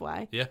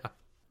driveway. Yeah.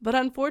 But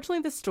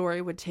unfortunately, the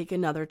story would take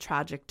another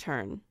tragic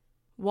turn.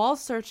 While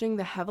searching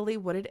the heavily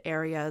wooded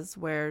areas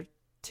where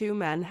 2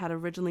 men had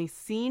originally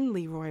seen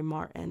Leroy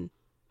Martin,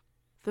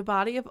 the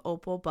body of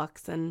Opal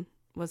Buxton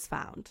was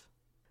found.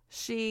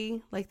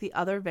 She, like the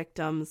other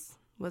victims,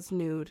 was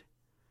nude.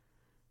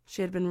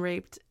 She had been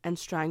raped and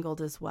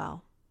strangled as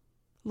well.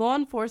 Law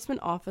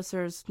enforcement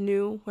officers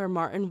knew where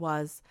Martin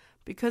was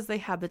because they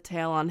had the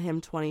tail on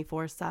him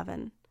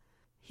 24/7.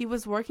 He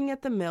was working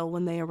at the mill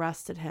when they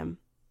arrested him.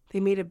 They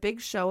made a big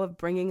show of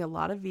bringing a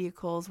lot of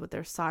vehicles with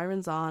their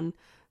sirens on,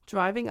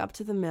 driving up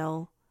to the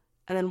mill,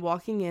 and then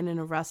walking in and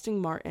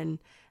arresting Martin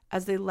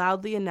as they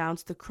loudly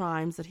announced the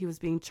crimes that he was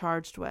being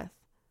charged with.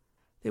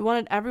 They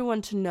wanted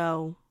everyone to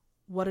know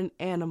what an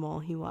animal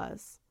he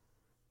was.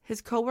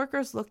 His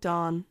coworkers looked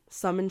on,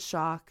 some in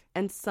shock,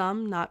 and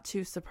some not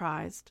too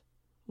surprised.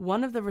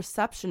 One of the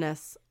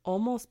receptionists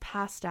almost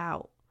passed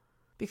out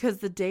because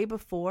the day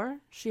before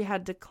she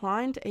had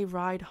declined a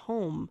ride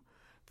home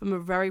from a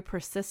very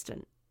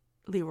persistent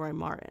Leroy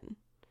Martin.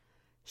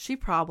 She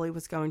probably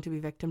was going to be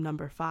victim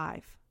number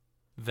 5.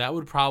 That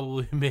would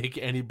probably make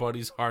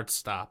anybody's heart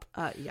stop.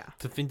 Yeah.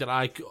 To think that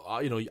I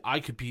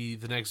could be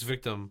the next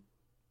victim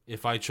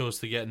if I chose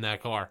to get in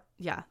that car.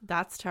 Yeah,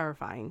 that's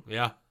terrifying.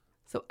 Yeah.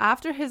 So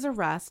after his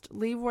arrest,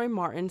 Leroy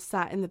Martin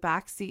sat in the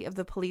back seat of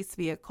the police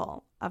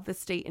vehicle of the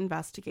state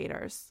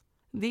investigators.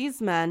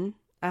 These men,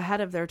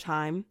 ahead of their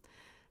time,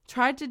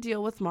 tried to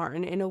deal with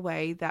Martin in a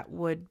way that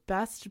would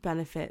best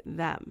benefit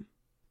them.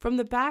 From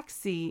the back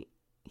seat,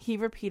 he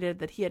repeated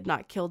that he had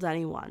not killed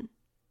anyone,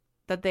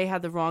 that they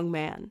had the wrong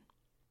man.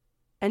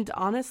 And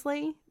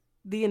honestly,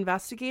 the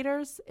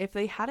investigators, if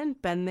they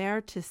hadn't been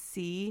there to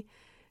see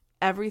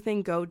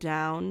everything go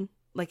down,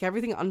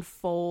 everything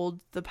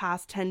unfold the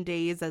past 10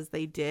 days as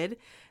they did,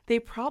 they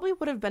probably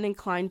would have been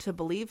inclined to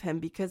believe him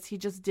because he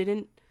just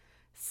didn't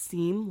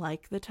seem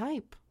like the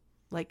type.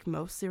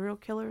 Most serial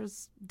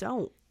killers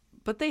don't.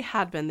 But they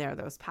had been there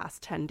those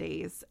past 10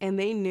 days, and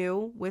they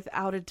knew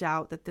without a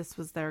doubt that this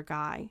was their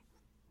guy.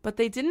 But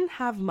they didn't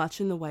have much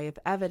in the way of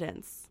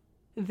evidence.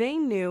 They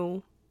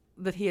knew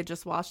that he had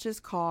just washed his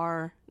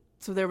car,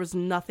 so there was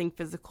nothing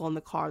physical in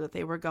the car that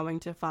they were going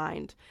to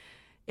find.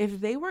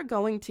 If they were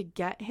going to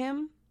get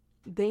him,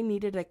 they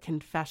needed a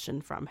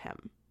confession from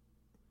him.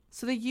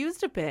 So they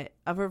used a bit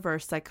of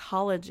reverse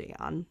psychology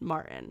on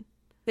Martin.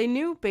 They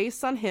knew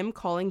based on him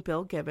calling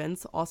Bill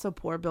Gibbons, also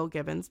poor Bill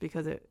Gibbons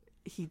because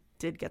he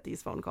did get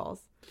these phone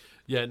calls.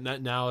 Yeah,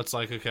 now it's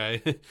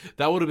okay.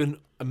 That would have been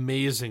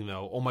amazing,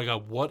 though. Oh, my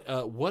God. What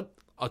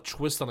a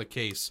twist on a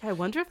case. I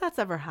wonder if that's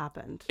ever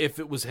happened. If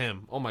it was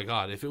him. Oh, my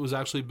God. If it was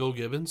actually Bill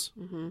Gibbons.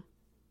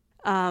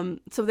 Mm-hmm.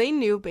 So they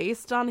knew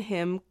based on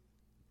him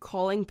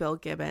calling Bill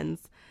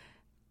Gibbons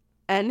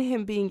and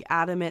him being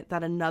adamant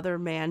that another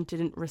man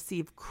didn't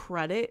receive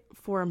credit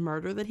for a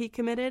murder that he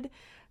committed,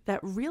 that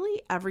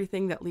really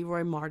everything that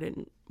Leroy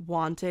Martin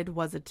wanted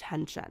was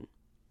attention.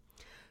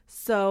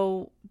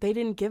 So they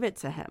didn't give it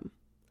to him.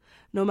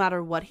 No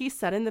matter what he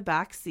said in the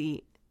back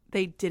seat,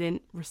 they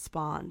didn't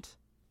respond.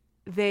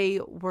 They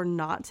were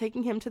not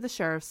taking him to the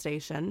sheriff's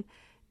station.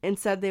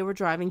 Instead, they were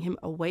driving him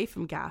away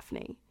from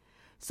Gaffney.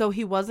 So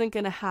he wasn't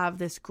going to have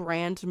this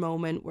grand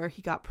moment where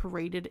he got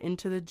paraded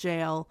into the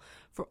jail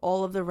for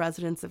all of the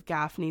residents of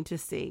Gaffney to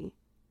see.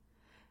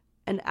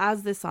 And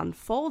as this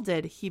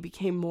unfolded, he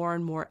became more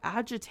and more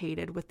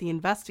agitated with the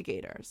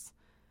investigators.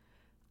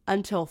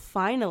 Until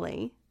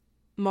finally,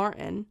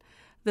 Martin,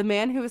 the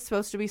man who was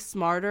supposed to be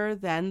smarter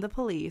than the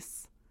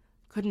police,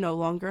 could no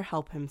longer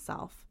help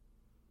himself.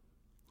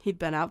 He'd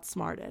been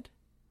outsmarted.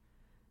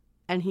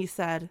 And he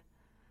said,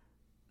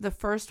 the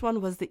first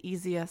one was the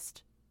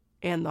easiest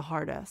and the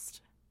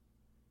hardest.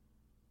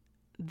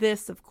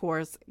 This, of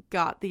course,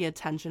 got the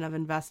attention of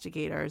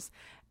investigators,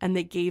 and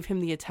they gave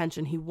him the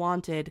attention he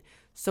wanted,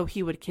 so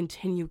he would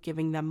continue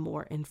giving them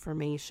more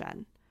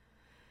information.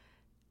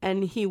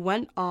 And he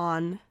went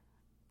on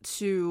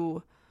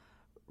to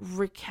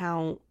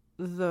recount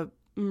the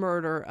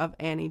murder of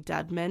Annie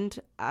Dedmond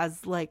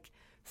as like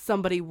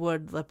somebody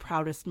would the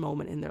proudest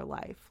moment in their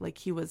life. Like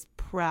he was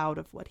proud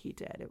of what he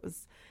did.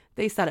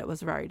 They said it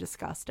was very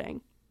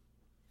disgusting.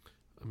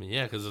 I mean,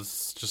 yeah,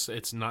 because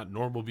it's not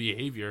normal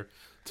behavior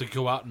to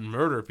go out and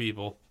murder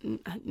people.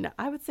 No,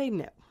 I would say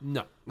no.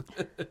 No.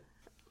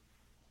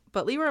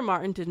 But Leroy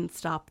Martin didn't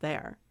stop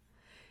there.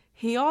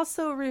 He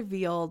also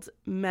revealed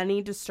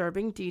many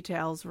disturbing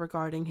details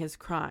regarding his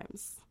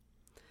crimes.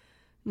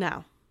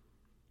 Now,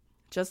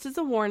 just as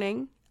a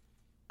warning,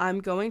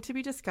 I'm going to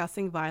be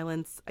discussing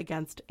violence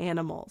against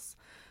animals.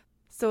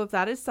 So if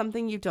that is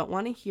something you don't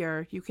want to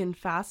hear, you can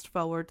fast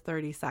forward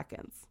 30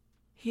 seconds.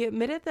 He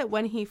admitted that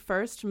when he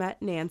first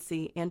met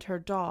Nancy and her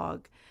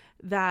dog,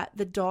 that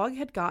the dog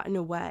had gotten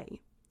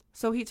away.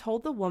 So he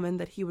told the woman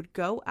that he would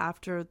go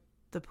after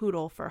the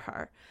poodle for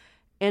her,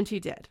 and he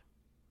did.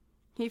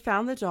 He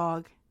found the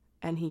dog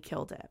and he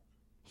killed it.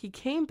 He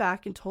came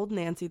back and told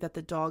Nancy that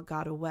the dog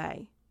got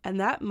away, and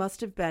that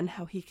must have been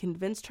how he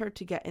convinced her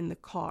to get in the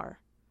car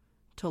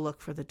to look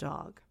for the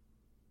dog.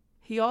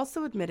 He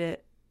also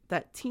admitted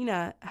that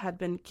Tina had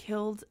been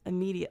killed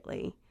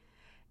immediately,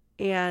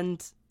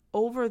 and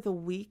over the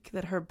week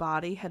that her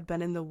body had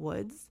been in the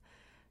woods,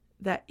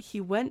 that he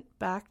went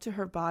back to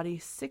her body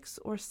 6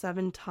 or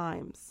 7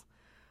 times,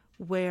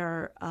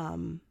 where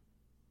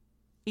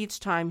each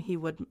time he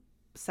would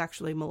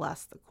sexually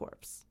molest the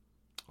corpse.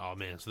 Oh,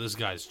 man, so this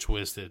guy's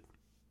twisted.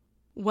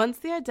 Once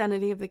the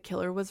identity of the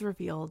killer was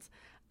revealed,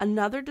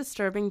 another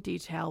disturbing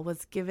detail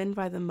was given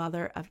by the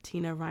mother of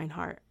Tina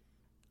Reinhardt.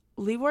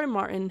 Leroy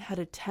Martin had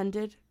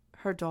attended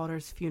her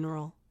daughter's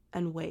funeral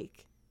and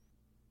wake.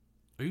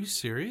 Are you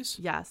serious?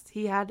 Yes,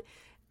 he had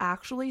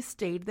actually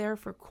stayed there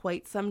for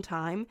quite some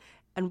time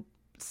and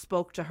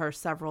spoke to her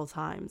several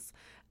times.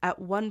 At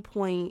one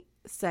point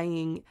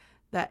saying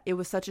that it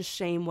was such a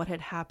shame what had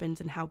happened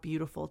and how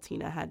beautiful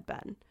Tina had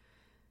been.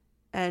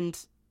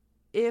 And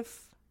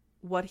if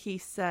what he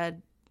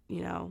said,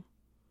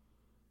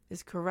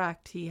 is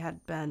correct, he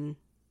had been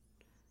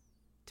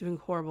doing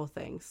horrible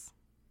things.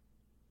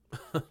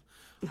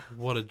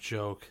 What a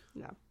joke.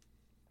 Yeah.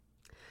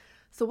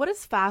 So what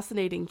is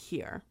fascinating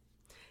here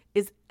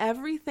is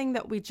everything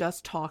that we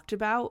just talked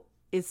about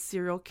is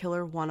serial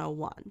killer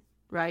 101,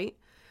 right?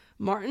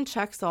 Martin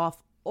checks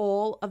off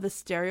all of the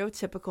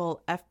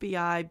stereotypical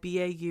FBI,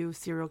 BAU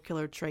serial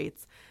killer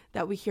traits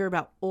that we hear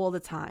about all the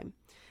time.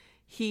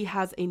 He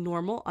has a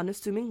normal,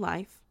 unassuming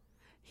life.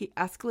 He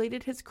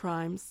escalated his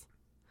crimes.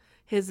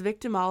 His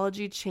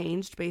victimology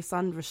changed based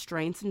on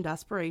restraints and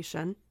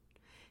desperation.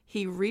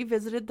 He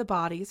revisited the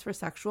bodies for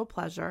sexual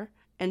pleasure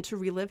and to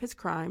relive his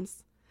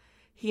crimes.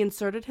 He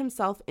inserted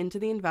himself into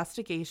the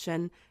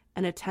investigation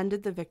and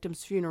attended the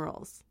victims'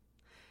 funerals.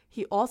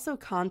 He also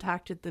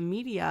contacted the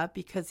media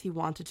because he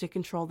wanted to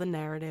control the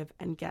narrative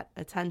and get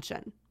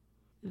attention.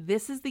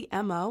 This is the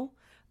MO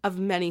of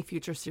many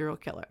future serial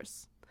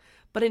killers.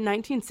 But in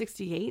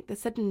 1968,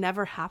 this had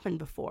never happened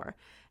before.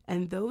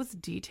 And those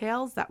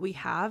details that we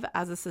have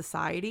as a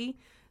society,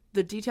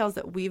 the details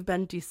that we've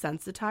been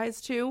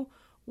desensitized to,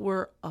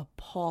 were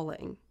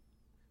appalling.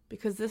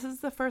 Because this is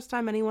the first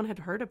time anyone had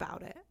heard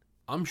about it.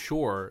 I'm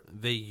sure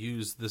they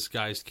used this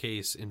guy's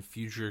case in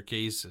future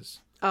cases.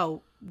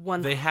 Oh,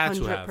 100%. They had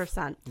to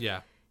have.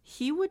 Yeah.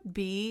 He would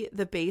be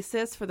the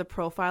basis for the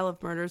profile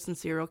of murders and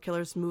serial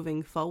killers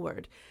moving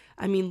forward.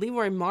 I mean,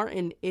 Leroy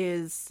Martin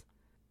is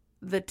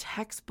the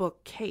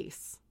textbook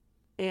case.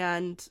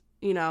 And,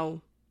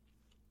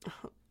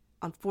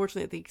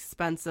 unfortunately at the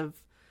expense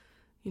of,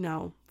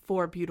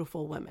 4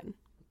 beautiful women.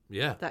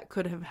 Yeah. That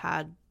could have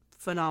had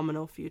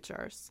phenomenal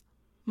futures.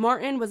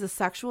 Martin was a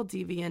sexual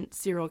deviant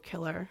serial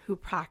killer who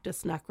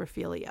practiced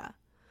necrophilia.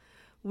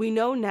 We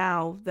know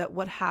now that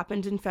what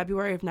happened in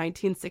February of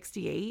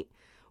 1968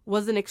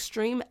 was an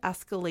extreme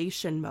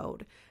escalation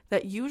mode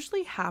that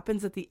usually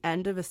happens at the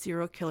end of a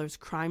serial killer's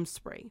crime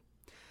spree.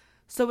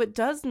 So it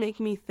does make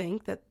me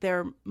think that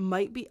there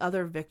might be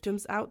other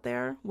victims out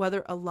there,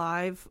 whether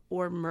alive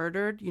or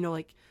murdered. You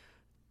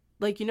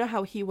know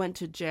how he went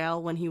to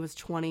jail when he was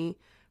 20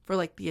 for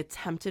like the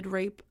attempted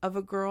rape of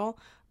a girl?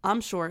 I'm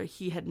sure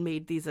he had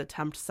made these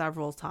attempts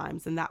several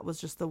times, and that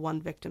was just the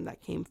one victim that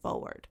came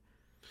forward.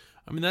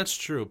 I mean, that's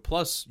true.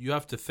 Plus, you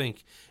have to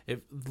think,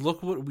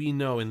 look what we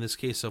know in this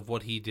case of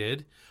what he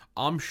did.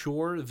 I'm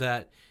sure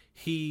that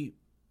he,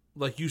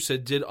 like you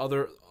said, did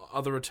other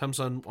attempts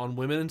on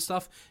women and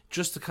stuff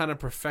just to kind of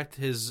perfect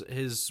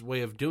his way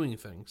of doing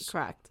things.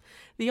 Correct.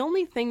 The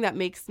only thing that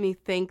makes me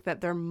think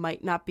that there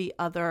might not be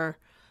other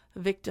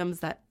victims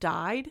that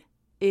died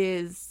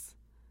is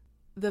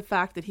the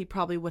fact that he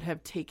probably would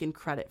have taken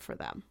credit for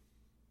them.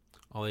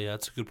 Oh, yeah,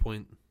 that's a good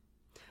point.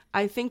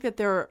 I think that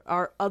there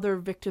are other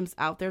victims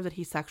out there that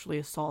he sexually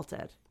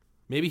assaulted.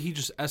 Maybe he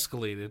just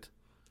escalated.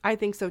 I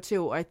think so,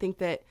 too. I think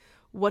that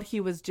what he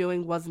was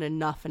doing wasn't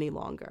enough any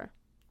longer.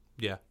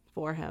 Yeah.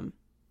 For him.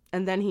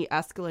 And then he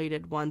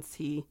escalated once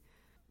he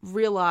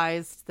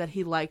realized that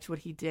he liked what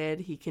he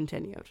did. He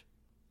continued.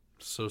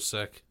 So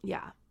sick.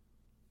 Yeah.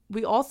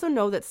 We also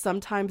know that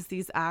sometimes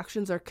these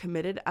actions are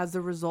committed as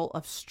a result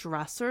of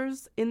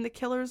stressors in the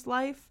killer's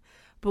life,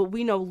 but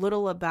we know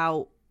little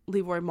about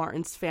Leroy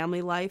Martin's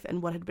family life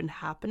and what had been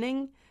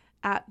happening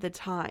at the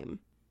time.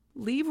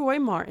 Leroy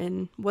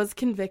Martin was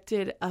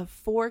convicted of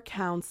 4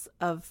 counts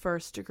of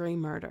first-degree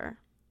murder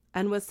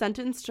and was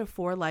sentenced to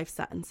 4 life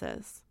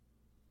sentences.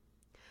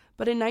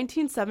 But in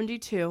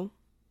 1972,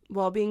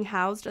 while being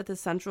housed at the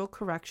Central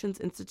Corrections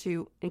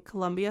Institute in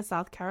Columbia,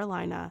 South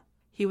Carolina,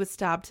 he was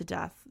stabbed to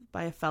death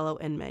by a fellow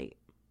inmate.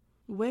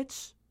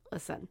 Which,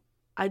 listen,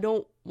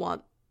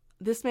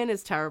 this man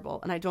is terrible,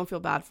 and I don't feel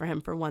bad for him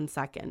for 1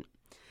 second.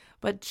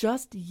 But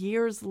just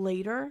years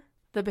later,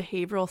 the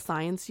Behavioral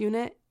Science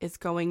Unit is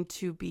going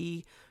to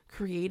be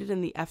created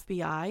in the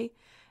FBI,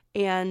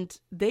 and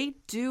they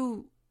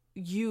do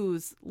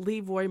use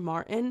Leroy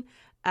Martin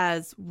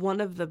as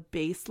one of the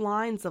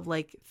baselines of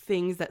like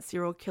things that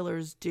serial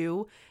killers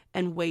do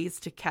and ways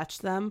to catch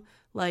them.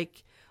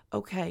 Like,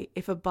 okay,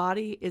 if a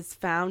body is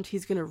found,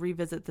 he's going to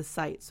revisit the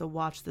site, so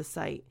watch the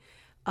site.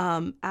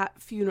 At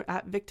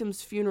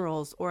victims'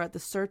 funerals or at the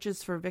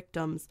searches for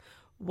victims,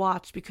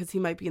 watch because he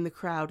might be in the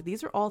crowd.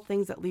 These are all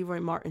things that Leroy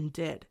Martin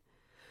did.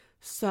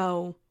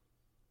 So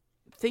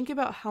think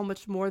about how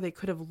much more they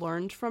could have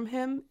learned from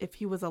him if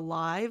he was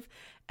alive,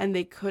 and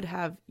they could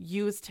have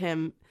used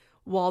him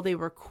while they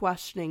were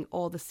questioning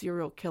all the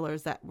serial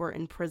killers that were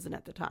in prison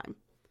at the time.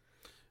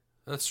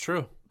 That's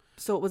true.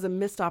 So it was a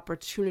missed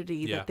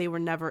opportunity that they were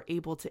never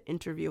able to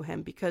interview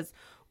him, because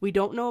we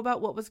don't know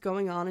about what was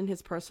going on in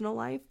his personal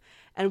life,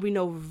 and we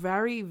know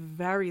very,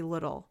 very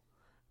little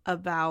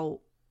about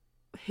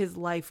his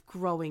life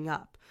growing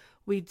up.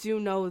 We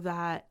do know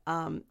that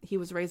he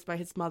was raised by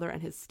his mother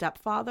and his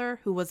stepfather,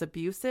 who was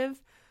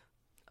abusive.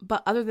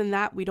 But other than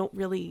that, we don't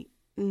really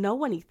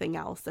know anything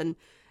else. And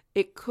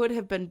it could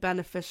have been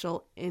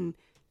beneficial in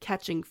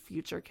catching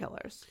future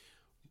killers.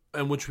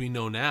 And which we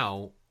know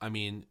now, I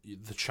mean,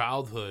 the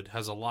childhood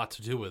has a lot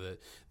to do with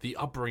it. The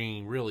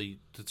upbringing really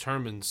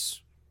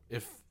determines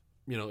if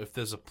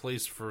there's a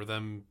place for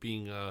them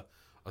being a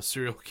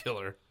serial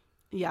killer.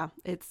 Yeah,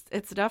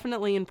 it's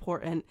definitely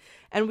important.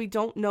 And we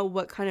don't know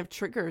what kind of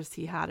triggers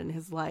he had in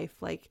his life.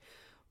 Like,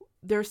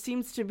 there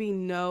seems to be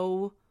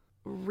no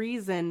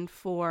reason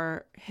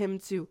for him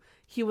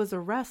he was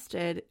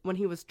arrested when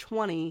he was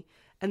 20,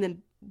 and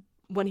then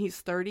when he's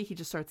 30, he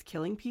just starts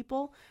killing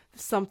people.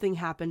 Something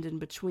happened in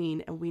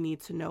between, and we need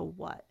to know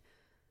what.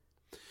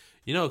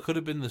 It could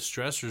have been the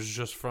stressors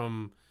just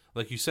from,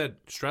 like you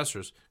said,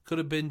 stressors. Could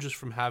have been just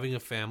from having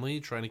a family,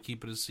 trying to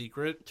keep it a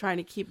secret. Trying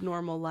to keep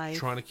normal life.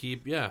 Trying to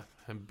keep,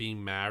 and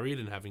being married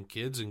and having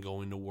kids and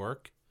going to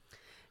work.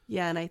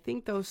 Yeah, and I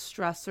think those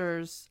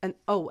stressors,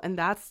 and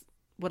that's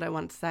what I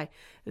wanted to say.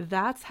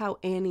 That's how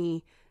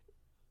Annie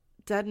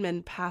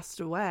Dedman passed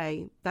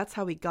away. That's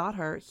how he got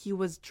her. He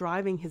was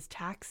driving his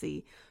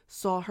taxi,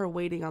 saw her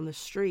waiting on the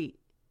street.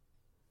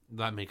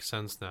 That makes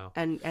sense now.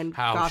 And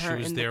how got she her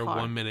was in there the car.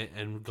 1 minute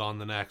and gone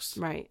the next.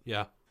 Right.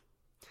 Yeah.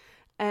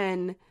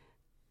 And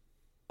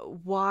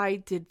why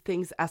did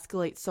things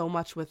escalate so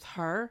much with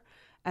her?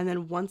 And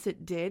then once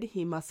it did,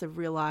 he must have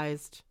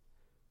realized,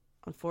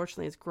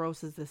 unfortunately, as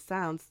gross as this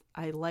sounds,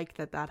 I like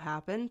that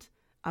happened.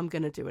 I'm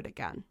going to do it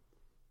again.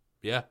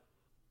 Yeah.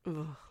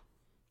 Ugh.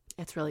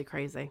 It's really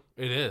crazy.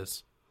 It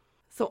is.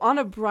 So on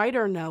a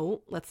brighter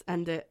note, let's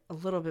end it a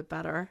little bit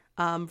better.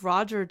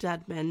 Roger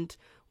Dedman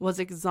was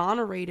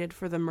exonerated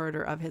for the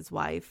murder of his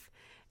wife.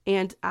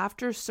 And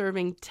after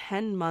serving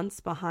 10 months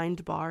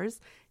behind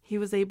bars, he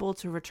was able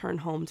to return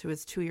home to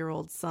his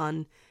 2-year-old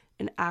son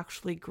and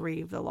actually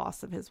grieve the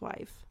loss of his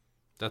wife.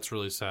 That's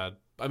really sad.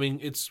 I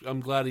mean, I'm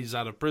glad he's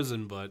out of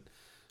prison, but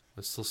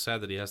it's still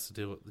sad that he has to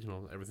deal with,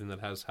 everything that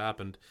has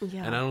happened.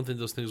 Yeah. And I don't think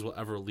those things will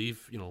ever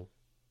leave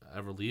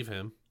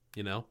him,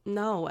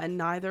 No, and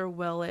neither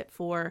will it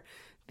for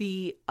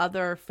the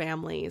other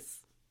families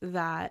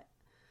that,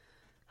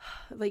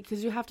 like,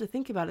 because you have to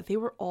think about it. They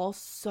were all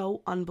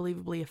so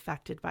unbelievably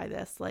affected by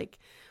this. Like,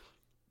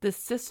 the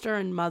sister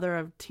and mother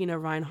of Tina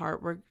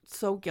Reinhardt were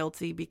so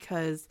guilty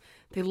because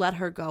they let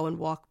her go and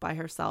walk by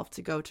herself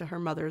to go to her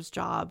mother's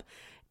job.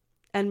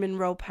 And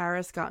Monroe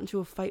Paris got into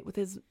a fight with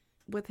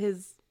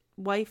his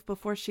wife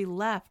before she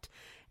left.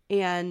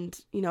 And,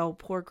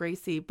 poor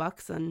Gracie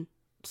Buxton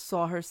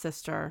saw her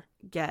sister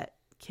get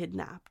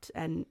kidnapped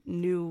and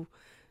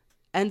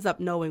ends up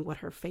knowing what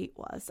her fate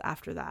was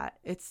after that.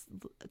 It's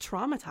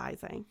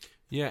traumatizing.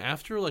 Yeah,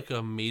 after like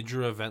a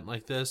major event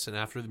like this and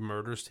after the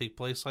murders take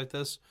place like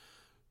this,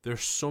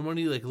 there's so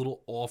many like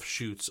little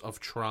offshoots of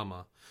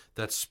trauma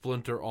that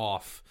splinter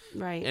off.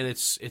 Right. And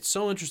it's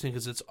so interesting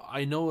because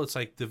I know it's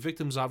like the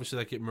victims obviously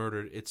that get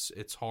murdered,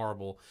 it's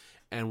horrible,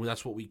 and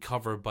that's what we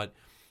cover, but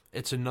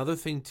it's another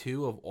thing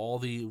too of all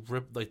the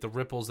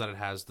ripples that it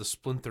has, the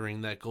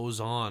splintering that goes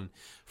on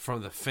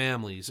from the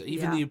families,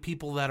 even the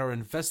people that are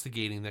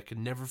investigating that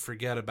can never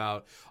forget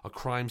about a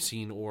crime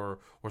scene or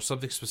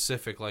something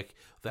specific, like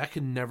that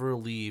can never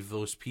leave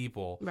those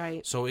people.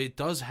 Right. So it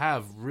does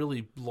have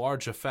really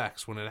large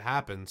effects when it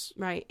happens.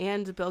 Right.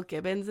 And Bill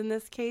Gibbons in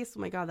this case,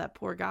 oh my God, that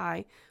poor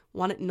guy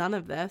wanted none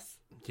of this.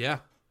 Yeah.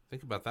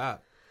 Think about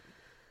that.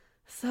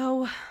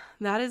 So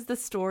that is the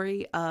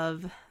story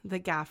of the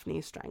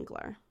Gaffney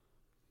Strangler.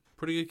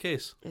 Pretty good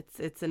case.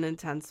 It's an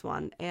intense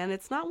one, and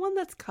it's not one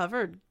that's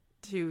covered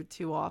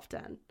too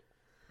often.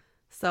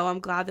 So I'm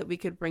glad that we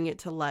could bring it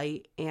to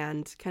light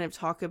and kind of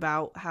talk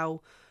about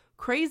how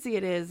crazy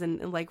it is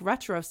in like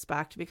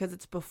retrospect, because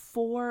it's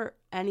before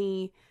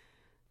any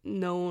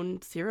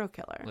known serial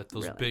killer. Like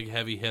those really. Big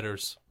heavy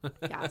hitters.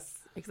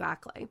 Yes,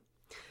 exactly.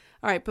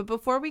 All right, but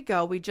before we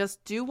go, we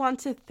just do want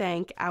to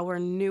thank our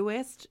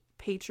newest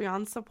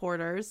Patreon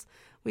supporters.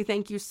 We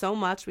thank you so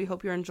much. We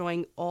hope you're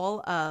enjoying all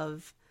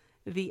of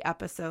the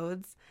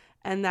episodes,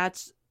 and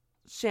that's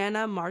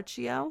Shanna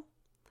Marchio,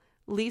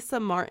 Lisa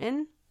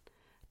Martin,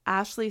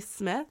 Ashley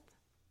Smith,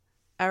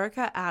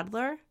 Erica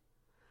Adler,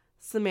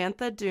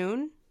 Samantha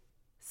Dune,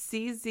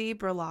 CZ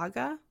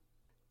Berlaga,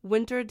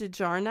 Winter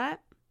DeJarnett,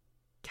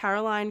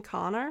 Caroline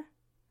Connor,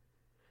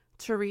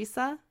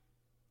 Teresa,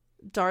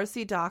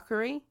 Darcy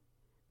Dockery,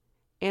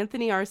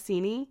 Anthony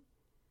Arsini,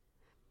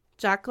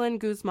 Jacqueline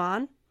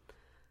Guzman,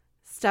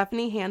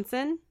 Stephanie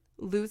Hansen,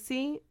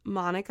 Lucy,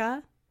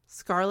 Monica,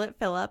 Scarlett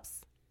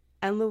Phillips,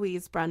 and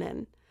Louise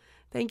Brennan.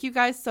 Thank you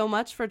guys so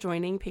much for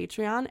joining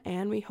Patreon,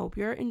 and we hope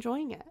you're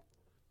enjoying it.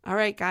 All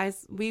right,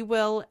 guys, we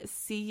will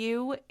see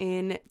you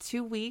in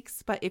 2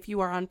 weeks, but if you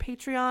are on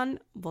Patreon,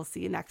 we'll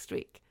see you next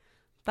week.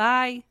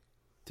 Bye.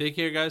 Take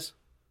care, guys.